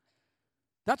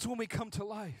 That's when we come to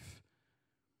life.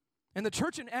 And the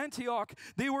church in Antioch,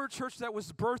 they were a church that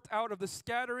was birthed out of the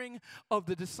scattering of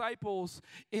the disciples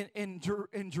in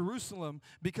Jerusalem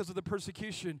because of the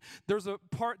persecution. There's a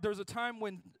time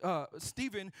when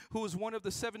Stephen, who was one of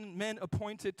the 7 men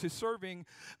appointed to serving,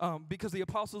 because the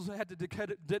apostles had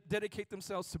to dedicate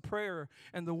themselves to prayer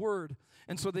and the word.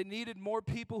 And so they needed more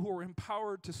people who were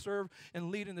empowered to serve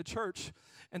and lead in the church.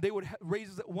 And they would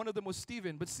raise, one of them was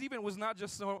Stephen. But Stephen was not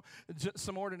just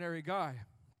some ordinary guy.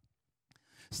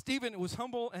 Stephen was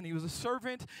humble, and he was a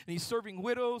servant, and he's serving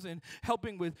widows and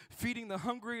helping with feeding the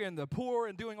hungry and the poor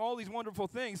and doing all these wonderful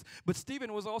things. But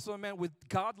Stephen was also a man with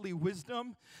godly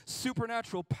wisdom,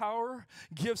 supernatural power,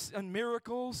 gifts and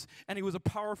miracles, and he was a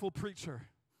powerful preacher.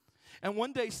 And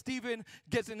one day, Stephen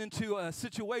gets into a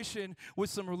situation with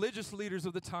some religious leaders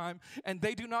of the time, and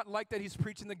they do not like that he's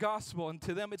preaching the gospel, and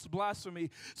to them it's blasphemy.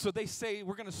 So they say,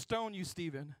 we're going to stone you,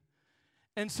 Stephen.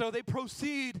 And so they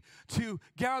proceed to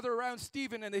gather around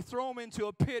Stephen, and they throw him into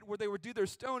a pit where they would do their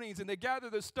stonings, and they gather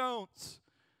the stones.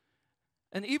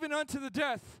 And even unto the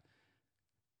death,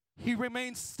 he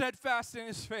remains steadfast in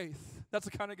his faith. That's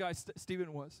the kind of guy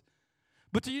Stephen was.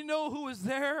 But do you know who was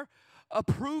there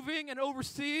approving and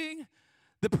overseeing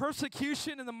the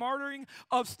persecution and the martyring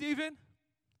of Stephen?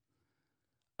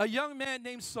 A young man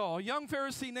named Saul, a young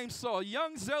Pharisee named Saul, a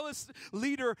young zealous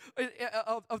leader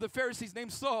of the Pharisees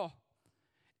named Saul.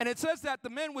 And it says that the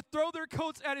men would throw their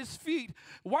coats at his feet.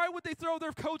 Why would they throw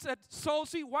their coats at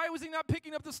Saul's feet? Why was he not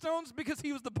picking up the stones? Because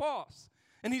he was the boss,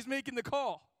 and he's making the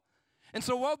call. And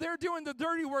so while they're doing the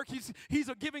dirty work, he's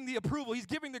giving the approval. He's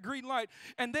giving the green light.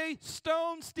 And they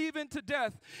stone Stephen to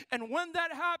death. And when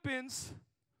that happens,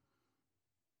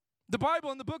 the Bible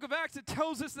in the book of Acts, it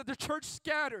tells us that the church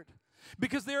scattered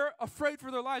because they're afraid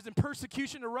for their lives, and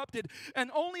persecution erupted. And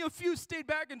only a few stayed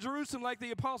back in Jerusalem, like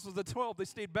the apostles, the 12, they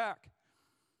stayed back.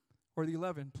 Or the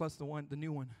 11 plus the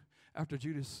new one after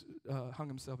Judas hung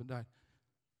himself and died.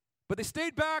 But they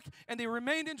stayed back, and they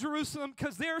remained in Jerusalem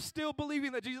because they're still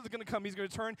believing that Jesus is going to come. He's going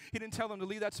to turn. He didn't tell them to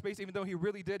leave that space, even though he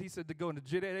really did. He said to go into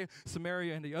Judea,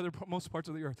 Samaria, and the other most parts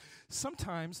of the earth.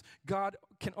 Sometimes God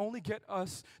can only get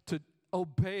us to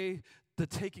obey the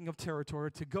taking of territory,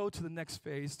 to go to the next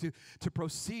phase, to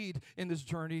proceed in this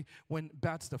journey when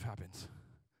bad stuff happens.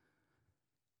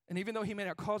 And even though he may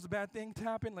not cause a bad thing to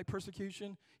happen, like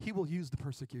persecution, he will use the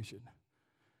persecution.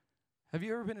 Have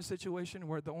you ever been in a situation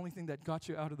where the only thing that got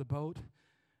you out of the boat,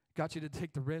 got you to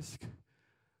take the risk,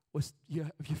 was you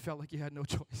felt like you had no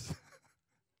choice?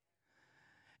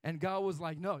 And God was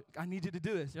like, no, I need you to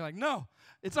do this. You're like, no,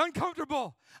 it's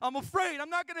uncomfortable. I'm afraid. I'm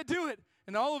not going to do it.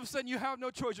 And all of a sudden, you have no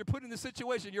choice. You're put in this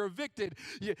situation. You're evicted.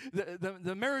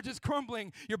 The marriage is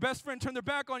crumbling. Your best friend turned their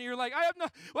back on you. You're like,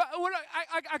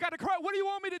 I got to cry. What do you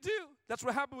want me to do? That's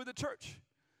what happened with the church.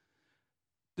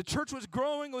 The church was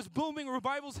growing, it was booming,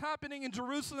 revivals happening in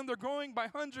Jerusalem. They're growing by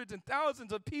hundreds and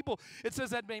thousands of people. It says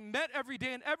that they met every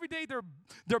day, and every day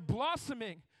they're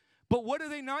blossoming. But what are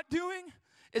they not doing?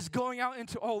 Is going out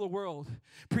into all the world,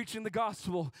 preaching the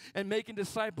gospel and making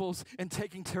disciples and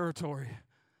taking territory.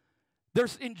 They're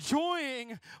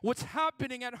enjoying what's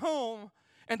happening at home,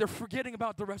 and they're forgetting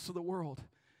about the rest of the world.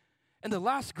 And the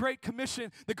last great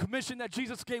commission, the commission that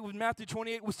Jesus gave with Matthew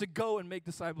 28, was to go and make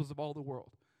disciples of all the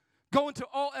world. Go into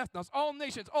all ethnos, all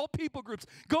nations, all people groups.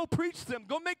 Go preach to them.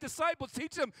 Go make disciples.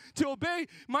 Teach them to obey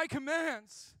my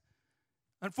commands.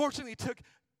 Unfortunately, it took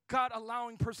God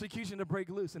allowing persecution to break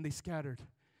loose, and they scattered.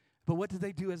 But what did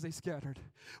they do as they scattered?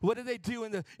 What did they do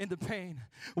in the pain?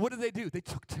 What did they do? They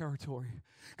took territory.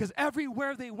 Because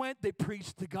everywhere they went, they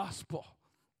preached the gospel.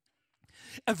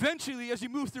 Eventually, as you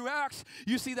move through Acts,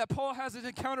 you see that Paul has an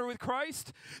encounter with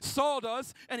Christ. Saul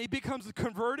does, and he becomes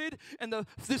converted. And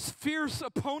this fierce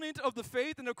opponent of the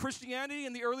faith and of Christianity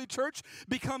in the early church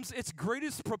becomes its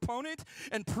greatest proponent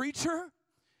and preacher.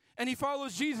 And he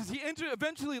follows Jesus. He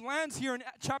eventually lands here in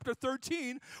chapter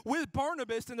 13 with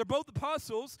Barnabas, and they're both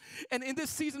apostles. And in this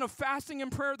season of fasting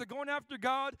and prayer, they're going after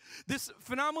God. This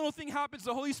phenomenal thing happens.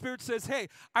 The Holy Spirit says, hey,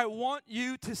 I want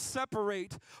you to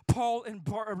separate Paul and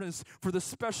Barnabas for the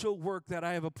special work that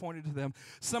I have appointed to them.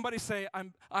 Somebody say,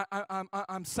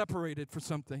 I'm separated for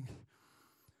something.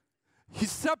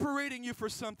 He's separating you for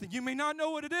something. You may not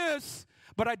know what it is,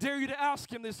 but I dare you to ask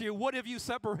him this year, what have you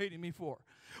separated me for?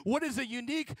 What is a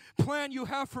unique plan you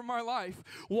have for my life?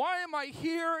 Why am I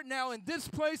here now in this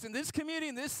place, in this community,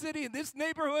 in this city, in this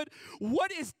neighborhood?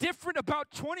 What is different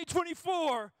about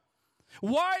 2024?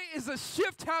 Why is a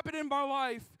shift happening in my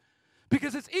life?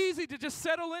 Because it's easy to just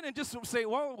settle in and just say,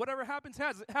 well, whatever happens,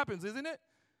 happens, isn't it?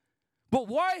 But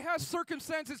why has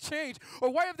circumstances changed? Or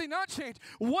why have they not changed?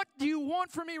 What do you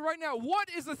want from me right now? What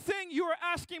is the thing you are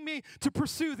asking me to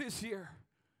pursue this year?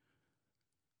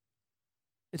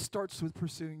 It starts with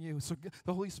pursuing you. So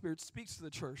the Holy Spirit speaks to the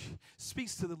church,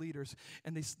 speaks to the leaders,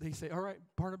 and they say, all right,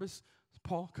 Barnabas,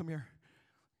 Paul, come here.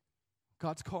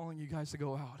 God's calling you guys to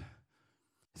go out.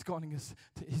 He's calling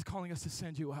us to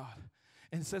send you out.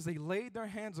 And it says they laid their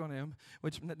hands on him,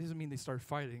 which doesn't mean they started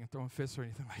fighting and throwing fists or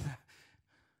anything like that.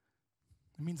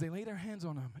 It means they laid their hands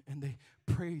on them, and they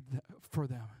prayed for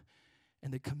them,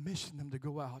 and they commissioned them to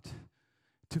go out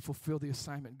to fulfill the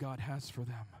assignment God has for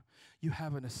them. You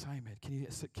have an assignment.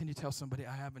 Can you tell somebody,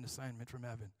 I have an assignment from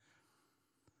heaven?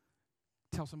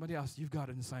 Tell somebody else, you've got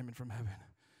an assignment from heaven.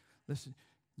 Listen,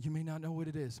 you may not know what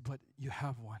it is, but you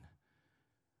have one.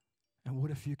 And what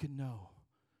if you can know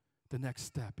the next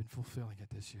step in fulfilling it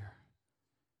this year?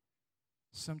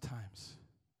 sometimes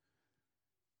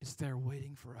it's there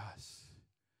waiting for us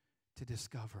to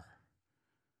discover,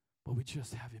 but we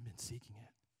just haven't been seeking it.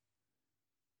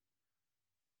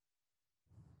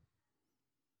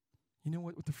 You know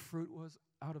what the fruit was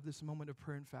out of this moment of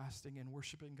prayer and fasting and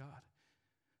worshiping God?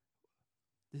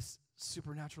 This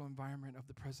supernatural environment of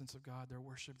the presence of God, their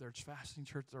worship, their fasting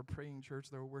church, their praying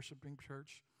church, their worshiping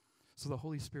church. So the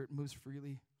Holy Spirit moves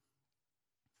freely.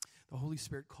 The Holy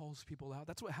Spirit calls people out.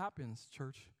 That's what happens,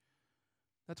 church.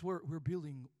 That's what we're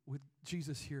building with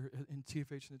Jesus here in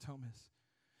TFH and the Thomas,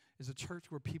 is a church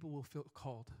where people will feel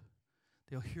called.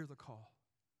 They'll hear the call.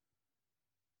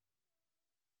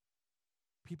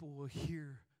 People will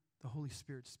hear the Holy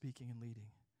Spirit speaking and leading.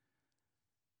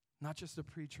 Not just a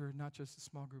preacher, not just a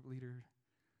small group leader,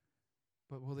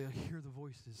 but will they hear the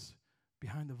voices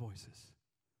behind the voices.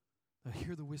 They'll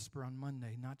hear the whisper on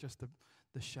Monday, not just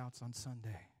the shouts on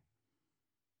Sunday.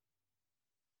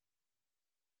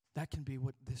 That can be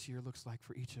what this year looks like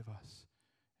for each of us,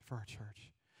 for our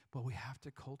church. But we have to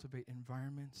cultivate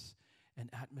environments and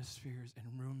atmospheres and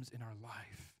rooms in our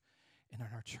life, and in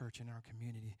our church, and in our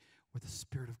community, where the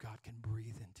Spirit of God can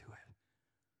breathe into it.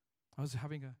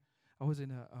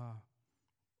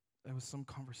 There was some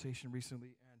conversation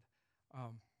recently,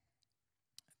 and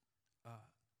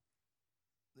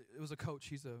it was a coach.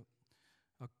 He's a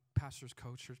pastor's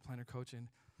coach, church planner coach, and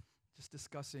just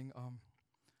discussing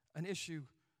an issue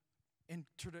in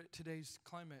today's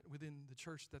climate within the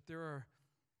church, that the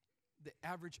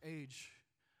average age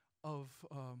of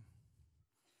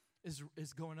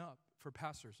is going up for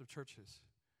pastors of churches.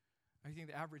 I think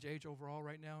the average age overall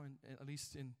right now, at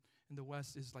least in the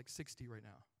West, is like 60 right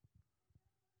now.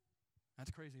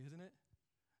 That's crazy, isn't it?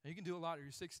 Now, you can do a lot at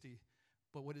your 60,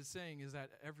 but what it's saying is that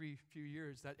every few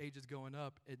years that age is going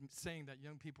up. It's saying that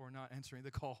young people are not answering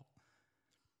the call.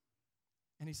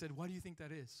 And he said, "Why do you think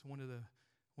that is?" One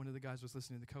of the guys was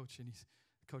listening to the coach, and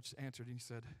the coach answered, and he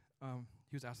said,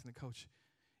 he was asking the coach,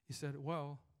 he said,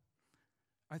 "Well,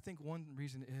 I think one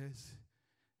reason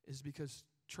is because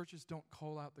churches don't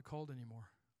call out the called anymore."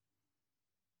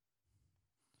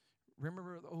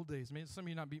 Remember the old days? I mean, some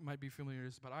of you might be familiar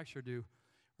with this, but I sure do.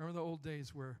 Remember the old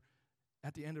days where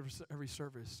at the end of every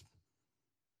service,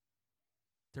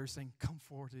 they're saying, "Come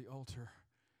forward to the altar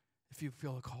if you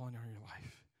feel a calling on your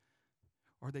life."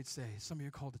 Or they'd say, "Some of you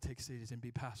are called to take cities and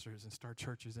be pastors and start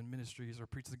churches and ministries or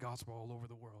preach the gospel all over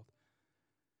the world."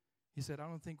 He said, "I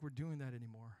don't think we're doing that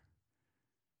anymore.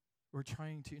 We're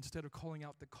trying to, instead of calling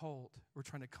out the called, we're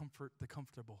trying to comfort the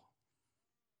comfortable."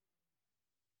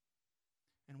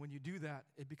 And when you do that,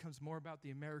 it becomes more about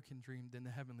the American dream than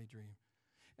the heavenly dream.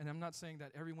 And I'm not saying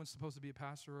that everyone's supposed to be a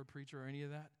pastor or a preacher or any of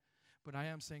that, but I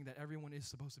am saying that everyone is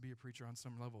supposed to be a preacher on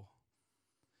some level.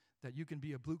 That you can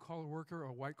be a blue-collar worker or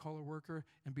a white-collar worker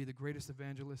and be the greatest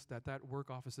evangelist that work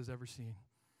office has ever seen.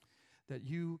 That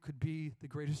you could be the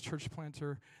greatest church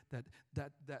planter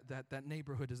that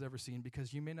neighborhood has ever seen,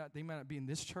 because they may not be in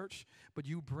this church, but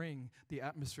you bring the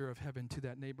atmosphere of heaven to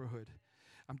that neighborhood.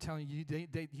 I'm telling you,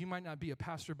 you might not be a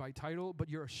pastor by title, but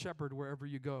you're a shepherd wherever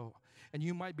you go. And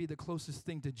you might be the closest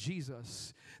thing to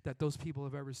Jesus that those people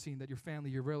have ever seen, that your family,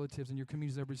 your relatives, and your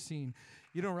community has ever seen.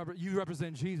 You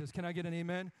represent Jesus. Can I get an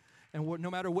amen? And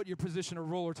no matter what your position or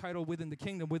role or title within the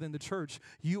kingdom, within the church,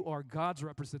 you are God's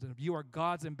representative. You are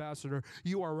God's ambassador.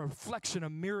 You are a reflection, a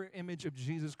mirror image of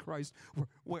Jesus Christ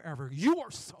wherever. You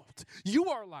are salt. You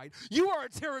are light. You are a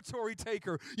territory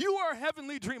taker. You are a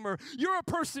heavenly dreamer. You're a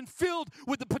person filled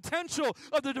with the potential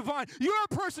of the divine. You're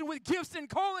a person with gifts and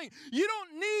calling. You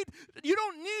don't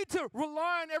need to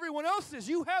rely on everyone else's.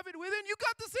 You have it within. You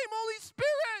got the same Holy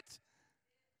Spirit.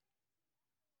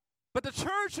 But the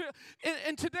church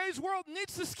in today's world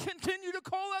needs to continue to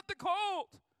call out the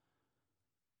called.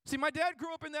 See, my dad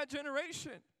grew up in that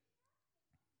generation.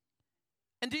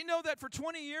 And do you know that for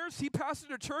 20 years he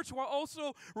pastored a church while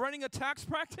also running a tax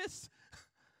practice?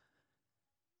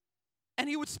 And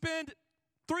he would spend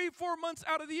 3-4 months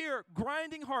out of the year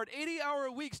grinding hard,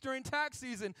 80-hour weeks during tax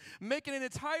season, making an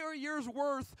entire year's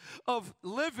worth of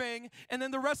living, and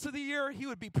then the rest of the year he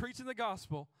would be preaching the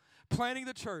gospel, planting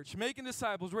the church, making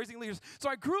disciples, raising leaders. So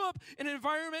I grew up in an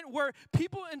environment where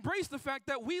people embrace the fact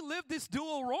that we live this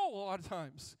dual role a lot of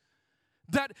times.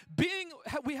 That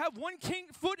we have one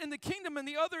foot in the kingdom and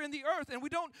the other in the earth, and we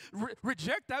don't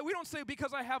reject that. We don't say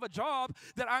because I have a job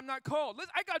that I'm not called.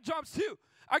 Listen, I got jobs too.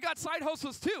 I got side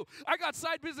hustles too. I got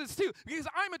side business too, because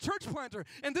I'm a church planter,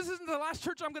 and this isn't the last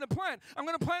church I'm going to plant. I'm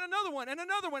going to plant another one,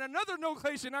 another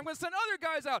location. I'm going to send other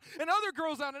guys out and other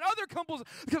girls out and other couples,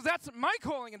 because that's my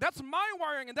calling and that's my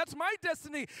wiring and that's my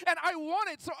destiny, and I want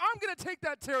it, so I'm going to take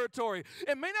that territory.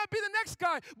 It may not be the next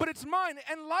guy, but it's mine,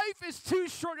 and life is too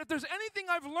short. If there's anything thing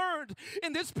I've learned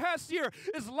in this past year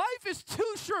is life is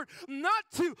too short not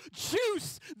to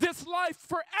juice this life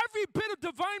for every bit of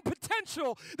divine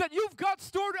potential that you've got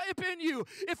stored up in you.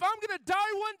 If I'm going to die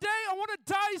one day, I want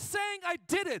to die saying I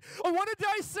did it. I want to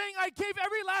die saying I gave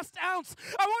every last ounce.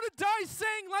 I want to die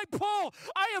saying, like Paul,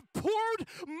 I have poured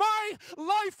my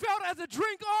life out as a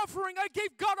drink offering. I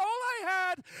gave God all I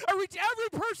had. I reached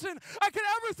every person. I could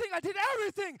everything. I did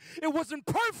everything. It wasn't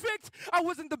perfect. I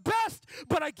wasn't the best,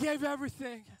 but I gave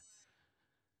everything.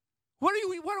 Why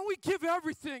don't we give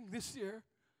everything this year?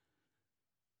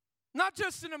 Not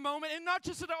just in a moment, and not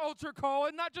just at an altar call,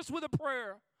 and not just with a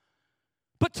prayer,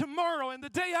 but tomorrow and the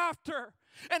day after,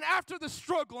 and after the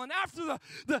struggle, and after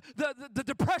the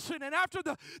depression, and after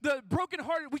the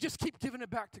brokenhearted, we just keep giving it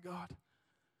back to God.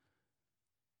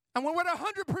 And when we're at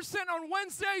 100% on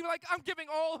Wednesday, like, I'm giving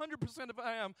all 100% of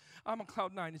I am. I'm on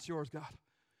cloud 9. It's yours, God.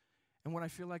 And when I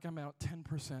feel like I'm out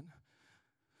 10%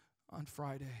 on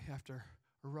Friday after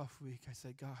a rough week, I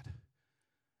say, God,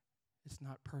 it's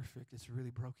not perfect. It's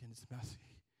really broken. It's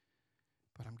messy.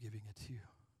 But I'm giving it to you.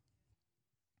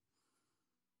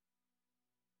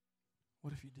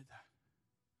 What if you did that?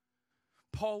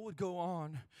 Paul would go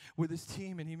on with his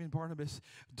team, and even Barnabas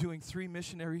doing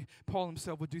Paul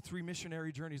himself would do 3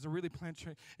 missionary journeys. They're really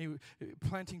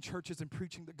planting churches and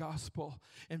preaching the gospel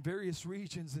in various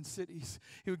regions and cities.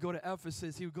 He would go to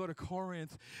Ephesus, he would go to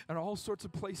Corinth, and all sorts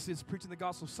of places preaching the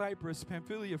gospel. Cyprus,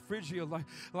 Pamphylia, Phrygia,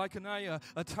 Lycaonia,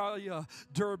 Italia,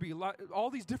 Derbe, all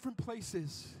these different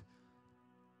places.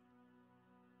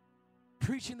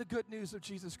 Preaching the good news of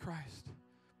Jesus Christ,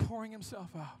 pouring himself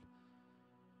out.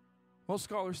 Most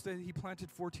scholars say he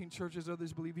planted 14 churches.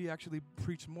 Others believe he actually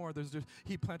preached more.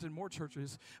 He planted more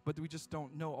churches, but we just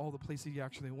don't know all the places he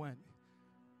actually went.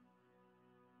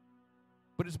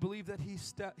 But it's believed that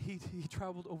he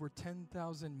traveled over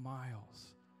 10,000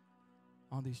 miles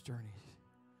on these journeys.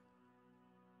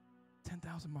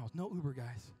 10,000 miles. No Uber,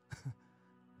 guys.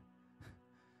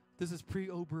 This is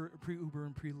pre-Uber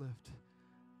and pre-Lyft.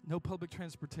 No public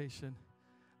transportation.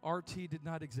 RT did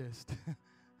not exist.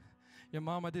 Your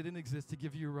mama didn't exist to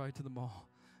give you a ride to the mall.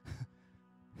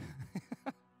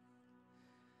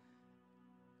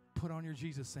 Put on your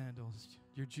Jesus sandals,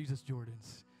 your Jesus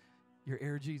Jordans, your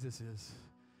Air Jesuses.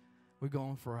 We're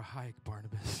going for a hike,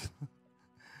 Barnabas.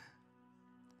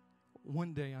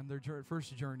 One day on their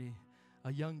first journey,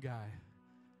 a young guy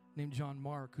named John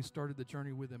Mark, who started the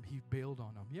journey with him, he bailed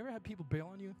on them. You ever had people bail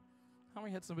on you? How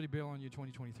many had somebody bail on you in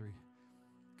 2023?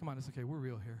 Come on, it's okay. We're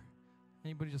real here.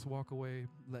 Anybody just walk away,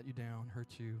 let you down, hurt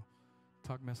you,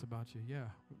 talk mess about you? Yeah,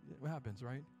 it happens,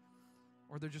 right?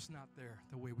 Or they're just not there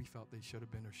the way we felt they should have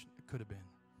been or could have been.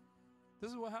 This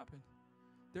is what happened.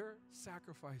 They're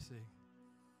sacrificing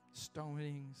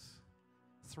stonings,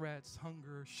 threats,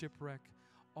 hunger, shipwreck,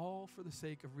 all for the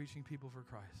sake of reaching people for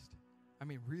Christ. I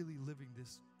mean, really living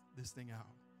this thing out.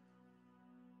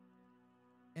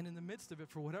 And in the midst of it,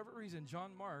 for whatever reason, John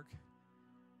Mark,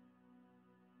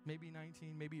 maybe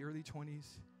 19, maybe early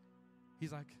 20s,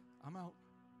 he's like, I'm out.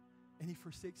 And he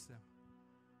forsakes them.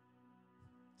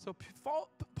 So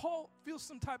Paul feels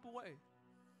some type of way.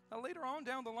 Now later on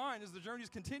down the line, as the journeys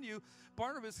continue,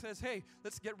 Barnabas says, hey,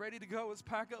 let's get ready to go. Let's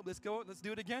pack up. Let's go. Let's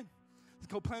do it again. Let's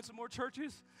go plant some more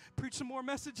churches, preach some more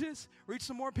messages, reach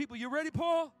some more people. You ready,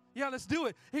 Paul? Yeah, let's do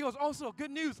it. He goes, also,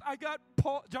 good news. I got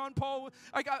John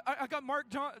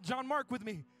Mark with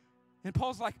me. And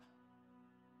Paul's like,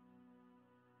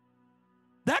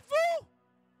 that fool?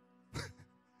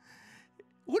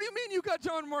 What do you mean you got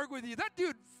John Mark with you? That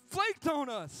dude flaked on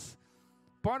us.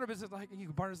 Barnabas is like,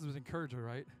 Barnabas was an encourager,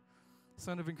 right?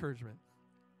 Son of encouragement.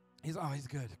 He's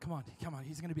good. Come on.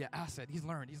 He's going to be an asset. He's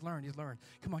learned.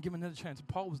 Come on, give him another chance. And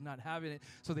Paul was not having it,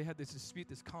 so they had this dispute,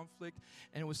 this conflict,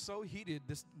 and it was so heated,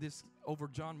 this over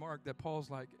John Mark, that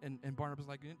Paul's like, and Barnabas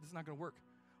like, this is not going to work.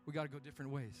 We got to go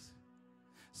different ways.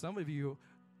 Some of you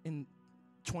in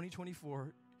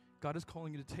 2024, God is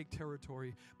calling you to take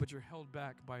territory, but you're held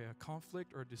back by a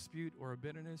conflict or a dispute or a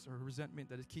bitterness or a resentment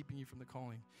that is keeping you from the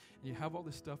calling. And you have all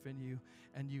this stuff in you,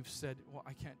 and you've said, well,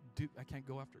 I can't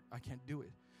do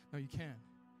it. No, you can.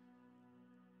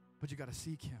 But you got to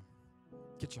seek him.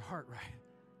 Get your heart right.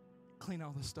 Clean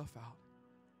all this stuff out.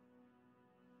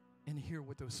 And hear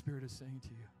what the Spirit is saying to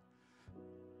you.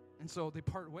 And so they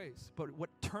part ways. But what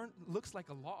looks like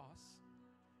a loss,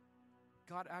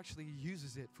 God actually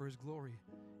uses it for his glory.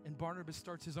 And Barnabas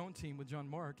starts his own team with John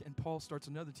Mark, and Paul starts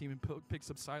another team and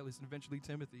picks up Silas and eventually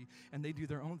Timothy, and they do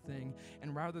their own thing.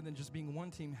 And rather than just being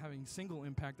one team having single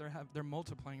impact, they're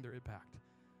multiplying their impact.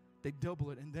 They double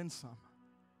it and then some.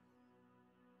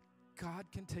 God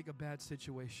can take a bad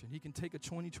situation. He can take a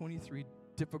 2023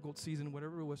 difficult season,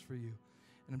 whatever it was for you,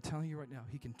 And I'm telling you right now,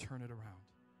 he can turn it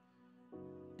around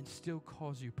and still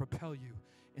cause you, propel you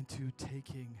into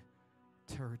taking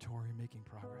territory, making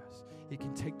progress. He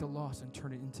can take the loss and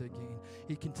turn it into a gain.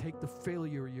 He can take the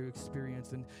failure you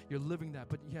experienced and you're living that,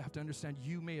 but you have to understand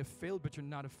you may have failed, but you're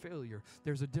not a failure.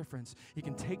 There's a difference. He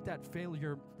can take that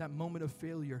failure, that moment of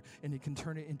failure, and he can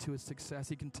turn it into a success.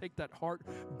 He can take that heart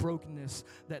brokenness,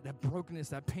 that brokenness,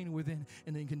 that pain within,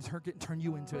 and then he can turn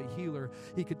you into a healer.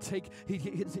 He could take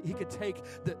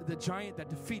the giant that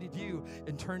defeated you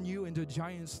and turn you into a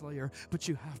giant slayer, but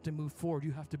you have to move forward.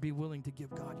 You have to be willing to give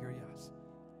God your yes.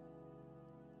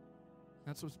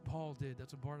 That's what Paul did.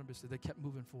 That's what Barnabas did. They kept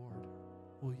moving forward.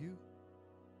 Will you?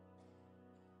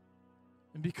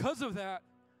 And because of that,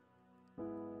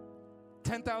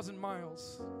 10,000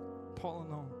 miles, Paul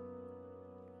alone,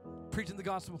 preaching the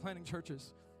gospel, planting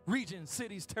churches, regions,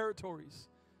 cities, territories.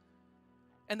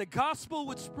 And the gospel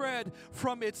would spread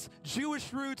from its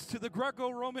Jewish roots to the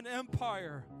Greco-Roman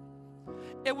Empire.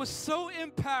 It was so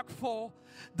impactful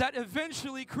that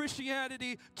eventually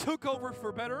Christianity took over,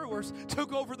 for better or worse,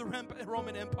 took over the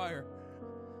Roman Empire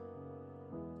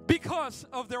because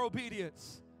of their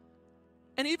obedience.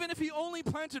 And even if he only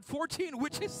planted 14,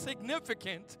 which is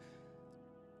significant,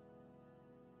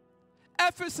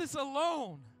 Ephesus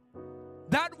alone,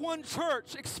 that one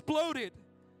church exploded,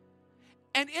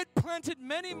 and it planted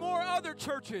many more other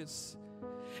churches.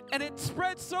 And it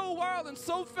spread so wild and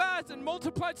so fast and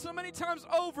multiplied so many times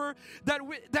over that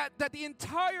the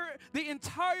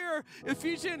entire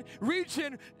Ephesian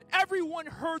region, everyone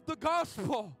heard the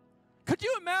gospel. Could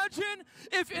you imagine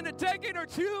if in a decade or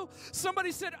two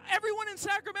somebody said, everyone in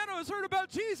Sacramento has heard about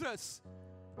Jesus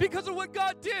because of what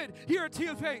God did here at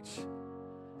TFH?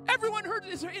 Everyone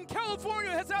in California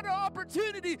has had an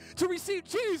opportunity to receive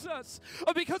Jesus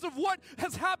because of what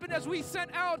has happened as we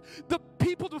sent out the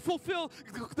people to fulfill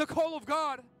the call of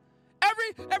God.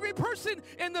 Every person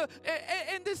in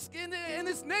this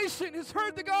nation has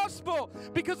heard the gospel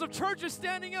because of churches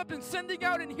standing up and sending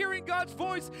out and hearing God's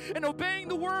voice and obeying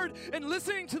the word and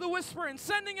listening to the whisper and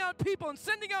sending out people and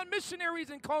sending out missionaries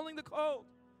and calling the call.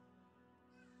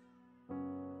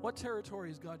 What territory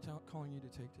is God calling you to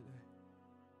take today?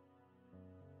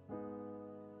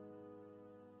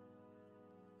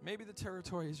 Maybe the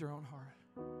territory is your own heart.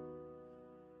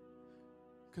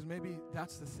 Because maybe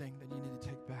that's the thing that you need to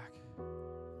take back.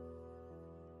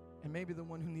 And maybe the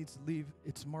one who needs to leave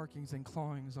its markings and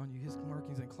clawings on you, his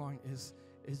markings and clawing is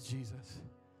Jesus.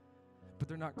 But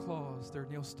they're not claws, they're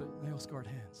nail-scarred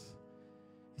hands.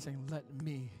 He's saying, let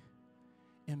me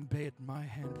embed my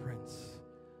handprints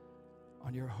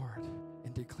on your heart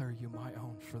and declare you my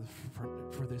own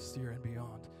for this year and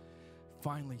beyond.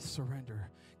 Finally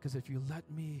surrender, because if you let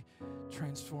me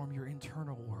transform your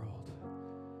internal world,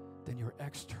 then your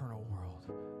external world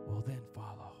will then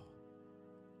follow.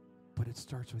 But it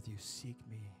starts with you. Seek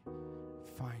me,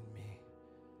 find me,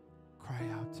 cry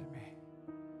out to me.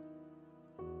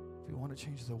 If you want to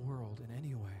change the world in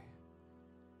any way,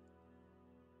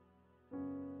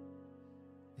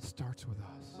 it starts with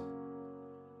us.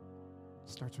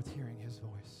 It starts with hearing his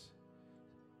voice,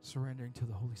 surrendering to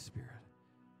the Holy Spirit,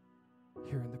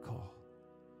 hearing the call,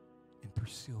 and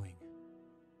pursuing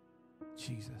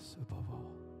Jesus above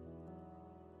all.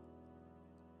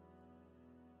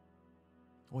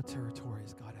 What territory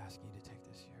is God asking you to take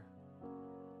this year?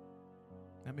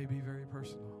 That may be very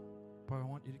personal, but I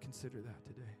want you to consider that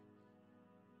today.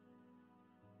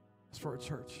 As for a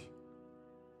church,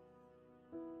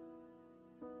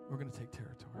 we're going to take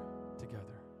territory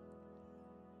together.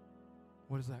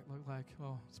 What does that look like?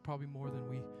 Well, it's probably more than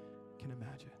we can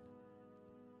imagine.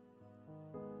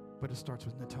 But it starts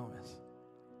with Natomas,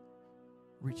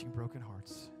 reaching broken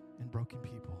hearts and broken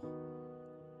people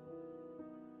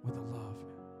with the love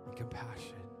and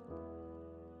compassion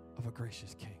of a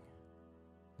gracious King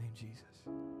named Jesus.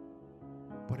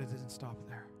 But it doesn't stop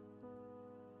there.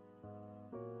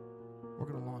 We're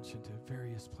going to launch into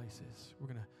various places. We're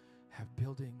going to have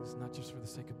buildings, not just for the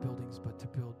sake of buildings, but to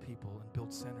build people and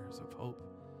build centers of hope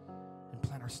and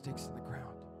plant our stakes in the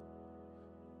ground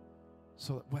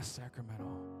so that West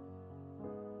Sacramento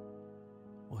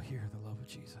will hear the love of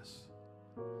Jesus,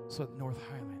 so that North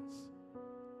Highlands,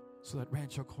 so that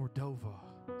Rancho Cordova,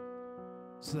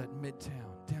 so that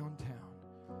Midtown, downtown,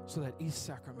 so that East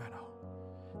Sacramento,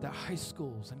 that high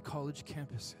schools and college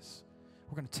campuses,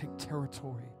 we're going to take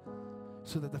territory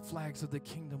so that the flags of the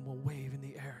kingdom will wave in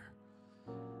the air.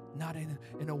 Not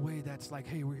in a way that's like,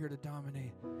 hey, we're here to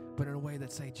dominate, but in a way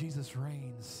that say Jesus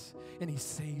reigns and he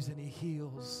saves and he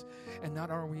heals. And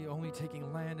not are we only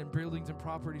taking land and buildings and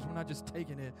properties, we're not just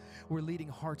taking it, we're leading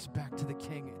hearts back to the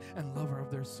King and lover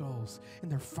of their souls.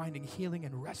 And they're finding healing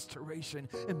and restoration,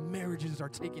 and marriages are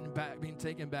being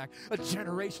taken back. A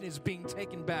generation is being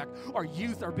taken back. Our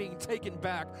youth are being taken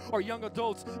back. Our young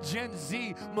adults, Gen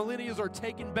Z, millennials are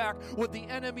taken back. What the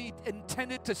enemy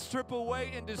intended to strip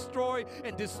away and destroy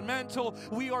and dismantle,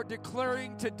 we are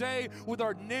declaring today with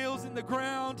our nails in the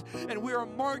ground, and we are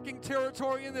marking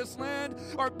territory in this land.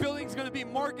 Our building's going to be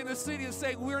marking the city and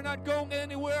saying we're not going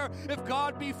anywhere. If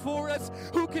God be for us,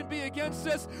 who can be against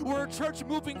us? We're a church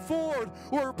moving forward.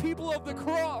 We're a people of the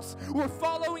cross. We're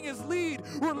following his lead.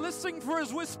 We're listening for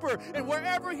his whisper. And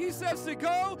wherever he says to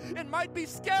go, it might be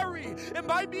scary. It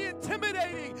might be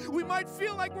intimidating. We might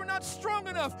feel like we're not strong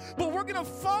enough, but we're going to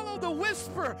follow the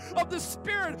whisper of the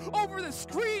Spirit over the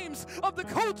screams of the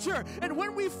culture. And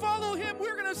when we follow him,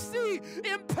 we're going to see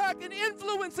impact and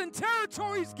influence and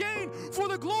territories gained for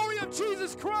the glory of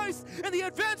Jesus Christ and the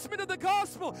advancement of the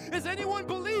gospel. Does anyone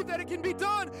believe that it can be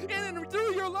done in and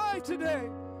through your life today?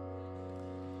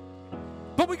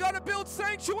 But we got to build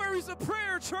sanctuaries of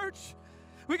prayer, church.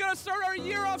 We got to start our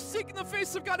year off seeking the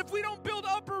face of God. If we don't build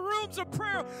upper rooms of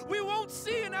prayer, we won't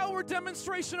see an outward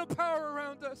demonstration of power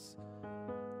around us.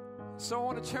 So I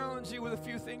want to challenge you with a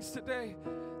few things today,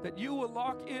 that you will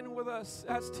lock in with us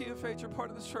as TFH, you're part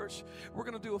of the church. We're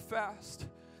going to do a fast.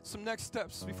 Some next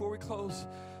steps before we close.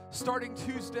 Starting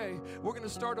Tuesday, we're going to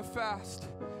start a fast,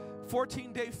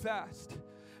 14-day fast.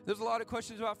 There's a lot of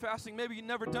questions about fasting. Maybe you've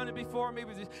never done it before.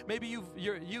 Maybe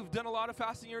you've done a lot of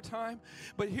fasting in your time.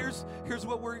 But here's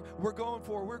what we're going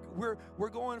for. We're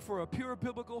going for a pure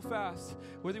biblical fast.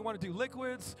 Whether you want to do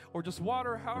liquids or just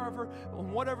water, however,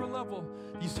 on whatever level,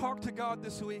 you talk to God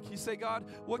this week. You say, God,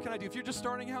 what can I do? If you're just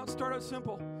starting out, start out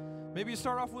simple. Maybe you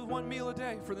start off with one meal a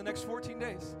day for the next 14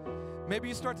 days. Maybe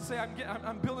you start to say,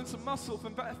 I'm building some muscle,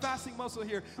 some fasting muscle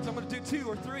here, so I'm going to do 2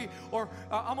 or 3, or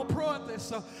I'm a pro at this,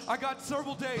 so I got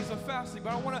several days of fasting.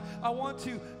 But I want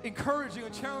to encourage you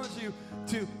and challenge you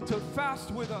to fast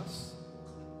with us,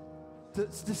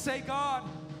 to say, God,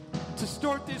 to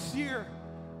start this year,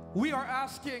 we are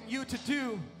asking you to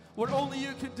do what only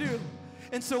you can do.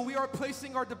 And so we are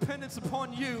placing our dependence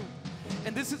upon you.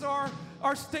 And this is our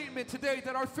statement today,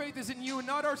 that our faith is in you and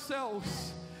not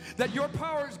ourselves. That your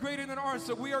power is greater than ours.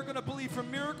 So we are going to believe for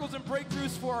miracles and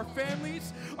breakthroughs for our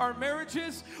families, our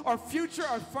marriages, our future,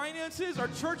 our finances, our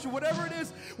church, whatever it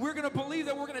is. We're going to believe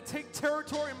that we're going to take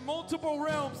territory in multiple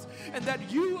realms, and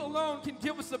that you alone can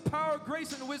give us the power,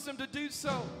 grace, and wisdom to do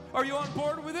so. Are you on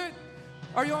board with it?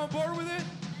 Are you on board with it?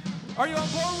 Are you on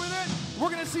board with it?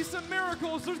 We're going to see some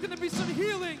miracles. There's going to be some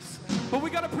healings, but we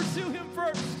got to pursue him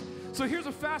first. So here's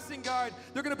a fasting guide.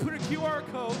 They're going to put a QR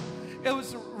code. It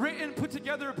was written, put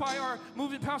together by our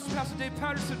moving pastor, Pastor Dave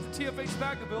Patterson for TFH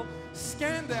Vacaville.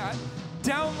 Scan that.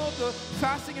 Download the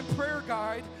fasting and prayer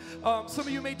guide. Some of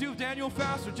you may do Daniel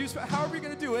fast or juice fast, however you're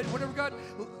going to do it, whatever God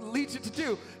leads you to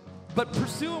do. But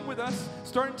pursue them with us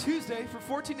starting Tuesday for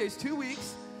 14 days, 2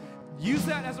 weeks. Use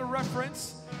that as a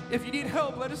reference. If you need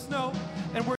help, let us know. And we're